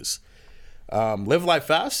regardless. Live Life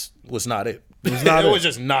Fast was not it. It was not it. It was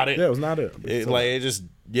just not it. Yeah, it was not it.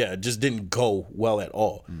 It just didn't go well at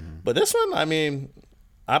all. Mm-hmm. But this one, I mean,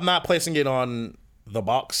 I'm not placing it on the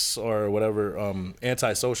box or whatever,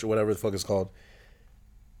 antisocial, whatever the fuck it's called.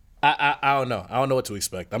 I don't know. I don't know what to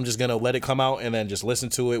expect. I'm just gonna let it come out and then just listen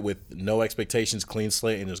to it with no expectations, clean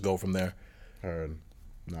slate, and just go from there. Heard.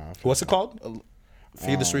 Nah. What's it called?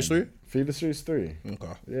 Feed the Streets 3? Feed the Streets 3. Okay.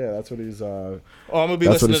 Yeah, that's what he's. I'm gonna be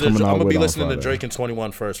listening to Drake and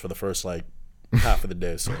 21 first for the first like half of the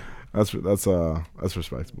day. So that's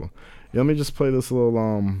respectable. Yeah, let me just play this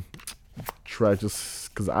little track just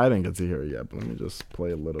because I didn't get to hear it yet. But let me just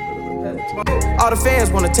play a little bit of it. All the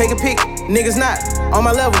fans wanna take a pic, niggas not on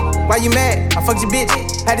my level. Why you mad? I fucked your bitch.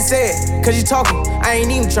 Had to say it, cause you talking. I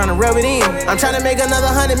ain't even tryna rub it in. I'm tryna make another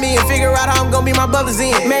 100 million, figure out how I'm gonna be my brothers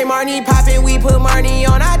in. Made Marnie poppin', we put Marnie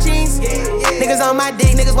on our jeans. Niggas on my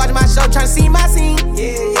dick, niggas watching my show, tryna see my scene.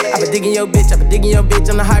 I been digging your bitch,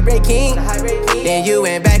 I'm the heartbreak king. Then you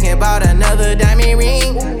went back and bought another diamond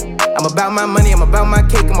ring. I'm about my money, I'm about my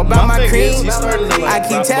cake, I'm about my cream. I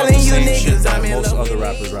keep telling you niggas I'm in most love other with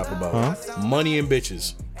rappers rap about money and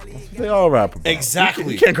bitches. They all rap about it.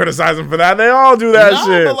 Exactly. You can't criticize him for that. They all do that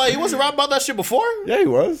shit. But like he wasn't rapping about that shit before. Yeah, he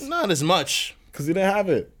was. Not as much. Because he didn't have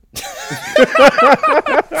it. You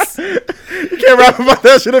can't rap about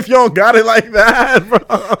that shit if you don't got it like that, bro.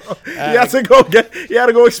 You had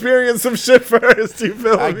to go experience some shit first. You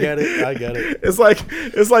feel me? I get it. It's like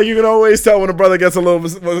you can always tell when a brother gets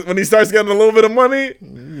when he starts getting a little bit of money.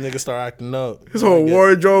 Nigga start acting up. His whole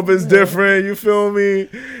wardrobe is different. You feel me?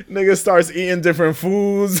 Nigga starts eating different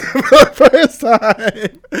foods for the first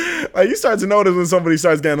time. Like you start to notice when somebody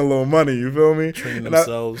starts getting a little money. You feel me? Training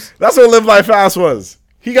themselves. That's what Live Life Fast was.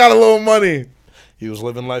 He got a little money. He was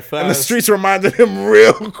living life fast. And the streets reminded him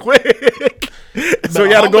real quick. So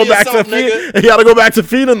he had to go back to feed. He had to go back to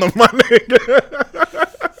feeding them, my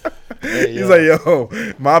nigga. Hey, he's like, yo,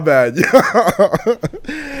 my bad. Yo.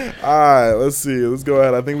 All right, let's see. Let's go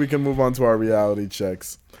ahead. I think we can move on to our reality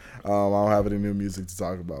checks. I don't have any new music to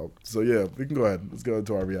talk about. So yeah, we can go ahead. Let's go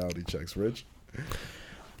into our reality checks, Rich.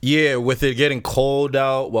 Yeah, with it getting cold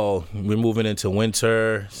out, well, we're moving into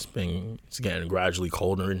winter. It's getting gradually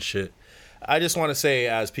colder and shit. I just want to say,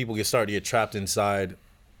 as people start to get trapped inside,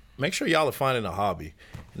 make sure y'all are finding a hobby.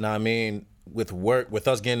 You know what I mean? With work, with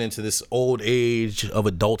us getting into this old age of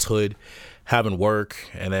adulthood, having work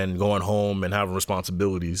and then going home and having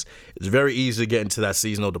responsibilities, it's very easy to get into that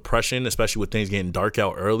seasonal depression, especially with things getting dark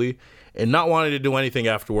out early and not wanting to do anything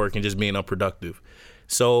after work and just being unproductive.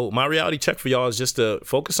 So my reality check for y'all is just to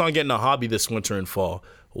focus on getting a hobby this winter and fall.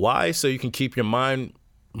 Why? So you can keep your mind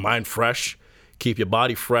fresh, keep your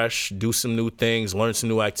body fresh, do some new things, learn some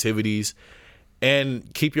new activities,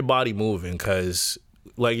 and keep your body moving. Because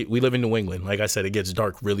like we live in New England, like I said, it gets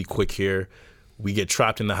dark really quick here. We get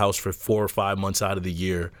trapped in the house for 4 or 5 months out of the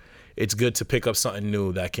year. It's good to pick up something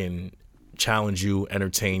new that can challenge you,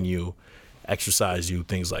 entertain you, exercise you,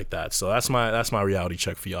 things like that. So that's my reality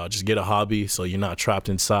check for y'all. Just get a hobby so you're not trapped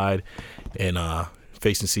inside and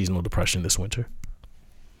facing seasonal depression this winter.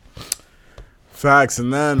 Facts.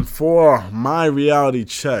 And then for my reality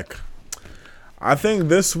check, I think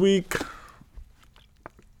this week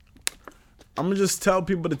I'm gonna just tell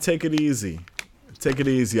people to take it easy. Take it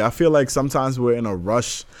easy. I feel like sometimes we're in a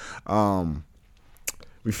rush.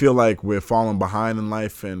 We feel like we're falling behind in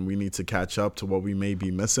life and we need to catch up to what we may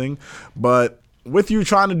be missing. But with you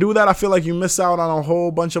trying to do that, I feel like you miss out on a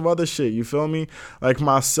whole bunch of other shit. You feel me? Like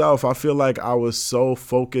myself, I feel like I was so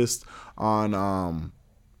focused on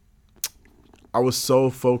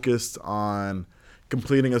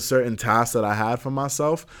completing a certain task that I had for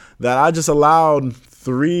myself that I just allowed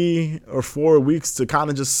 3 or 4 weeks to kind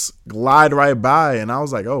of just glide right by. And I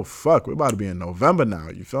was like, oh, fuck, we're about to be in November now.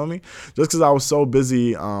 You feel me? Just because I was so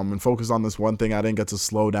busy and focused on this one thing, I didn't get to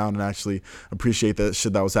slow down and actually appreciate that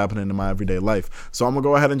shit that was happening in my everyday life. So I'm going to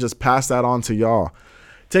go ahead and just pass that on to y'all.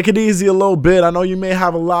 Take it easy a little bit. I know you may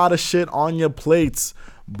have a lot of shit on your plates,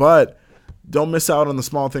 but don't miss out on the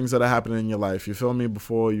small things that are happening in your life. You feel me?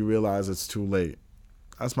 Before you realize it's too late.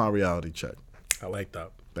 That's my reality check. I like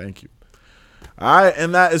that. Thank you. All right,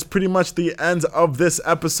 and that is pretty much the end of this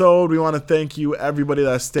episode. We want to thank you, everybody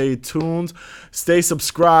that stayed tuned. Stay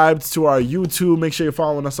subscribed to our YouTube. Make sure you're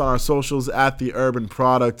following us on our socials at The Urban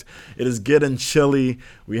Product. It is getting chilly.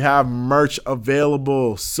 We have merch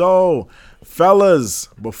available. So, fellas,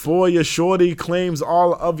 before your shorty claims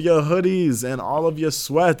all of your hoodies and all of your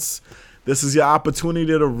sweats, this is your opportunity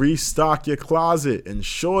to restock your closet. And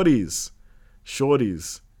shorties,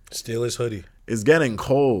 steal his hoodie. It's getting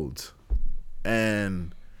cold.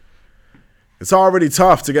 And it's already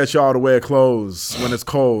tough to get y'all to wear clothes when it's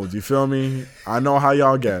cold. You feel me? I know how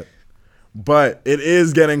y'all get. But it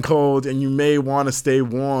is getting cold, and you may want to stay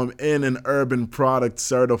warm in an Urban Product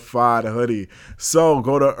certified hoodie. So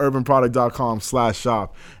go to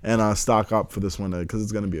urbanproduct.com/shop and stock up for this winter because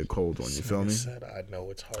it's going to be a cold one. You feel me? I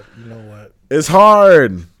know it's hard. You know what? It's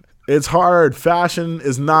hard. It's hard. Fashion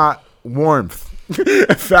is not warmth.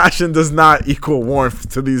 Fashion does not equal warmth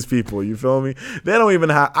to these people. You feel me? They don't even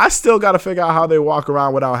have. I still got to figure out how they walk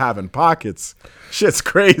around without having pockets. Shit's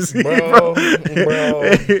crazy, bro.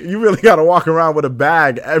 You really got to walk around with a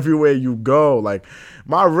bag everywhere you go. Like,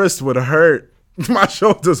 my wrist would hurt My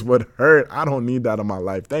shoulders would hurt. I don't need that in my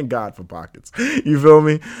life. Thank God for pockets. You feel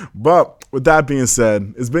me? But with that being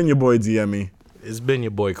said, it's been your boy DME. It's been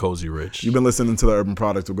your boy Cozy Rich. You've been listening to The Urban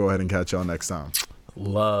Product. We'll go ahead and catch y'all next time.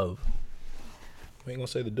 Love. We ain't gonna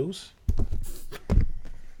say the deuce?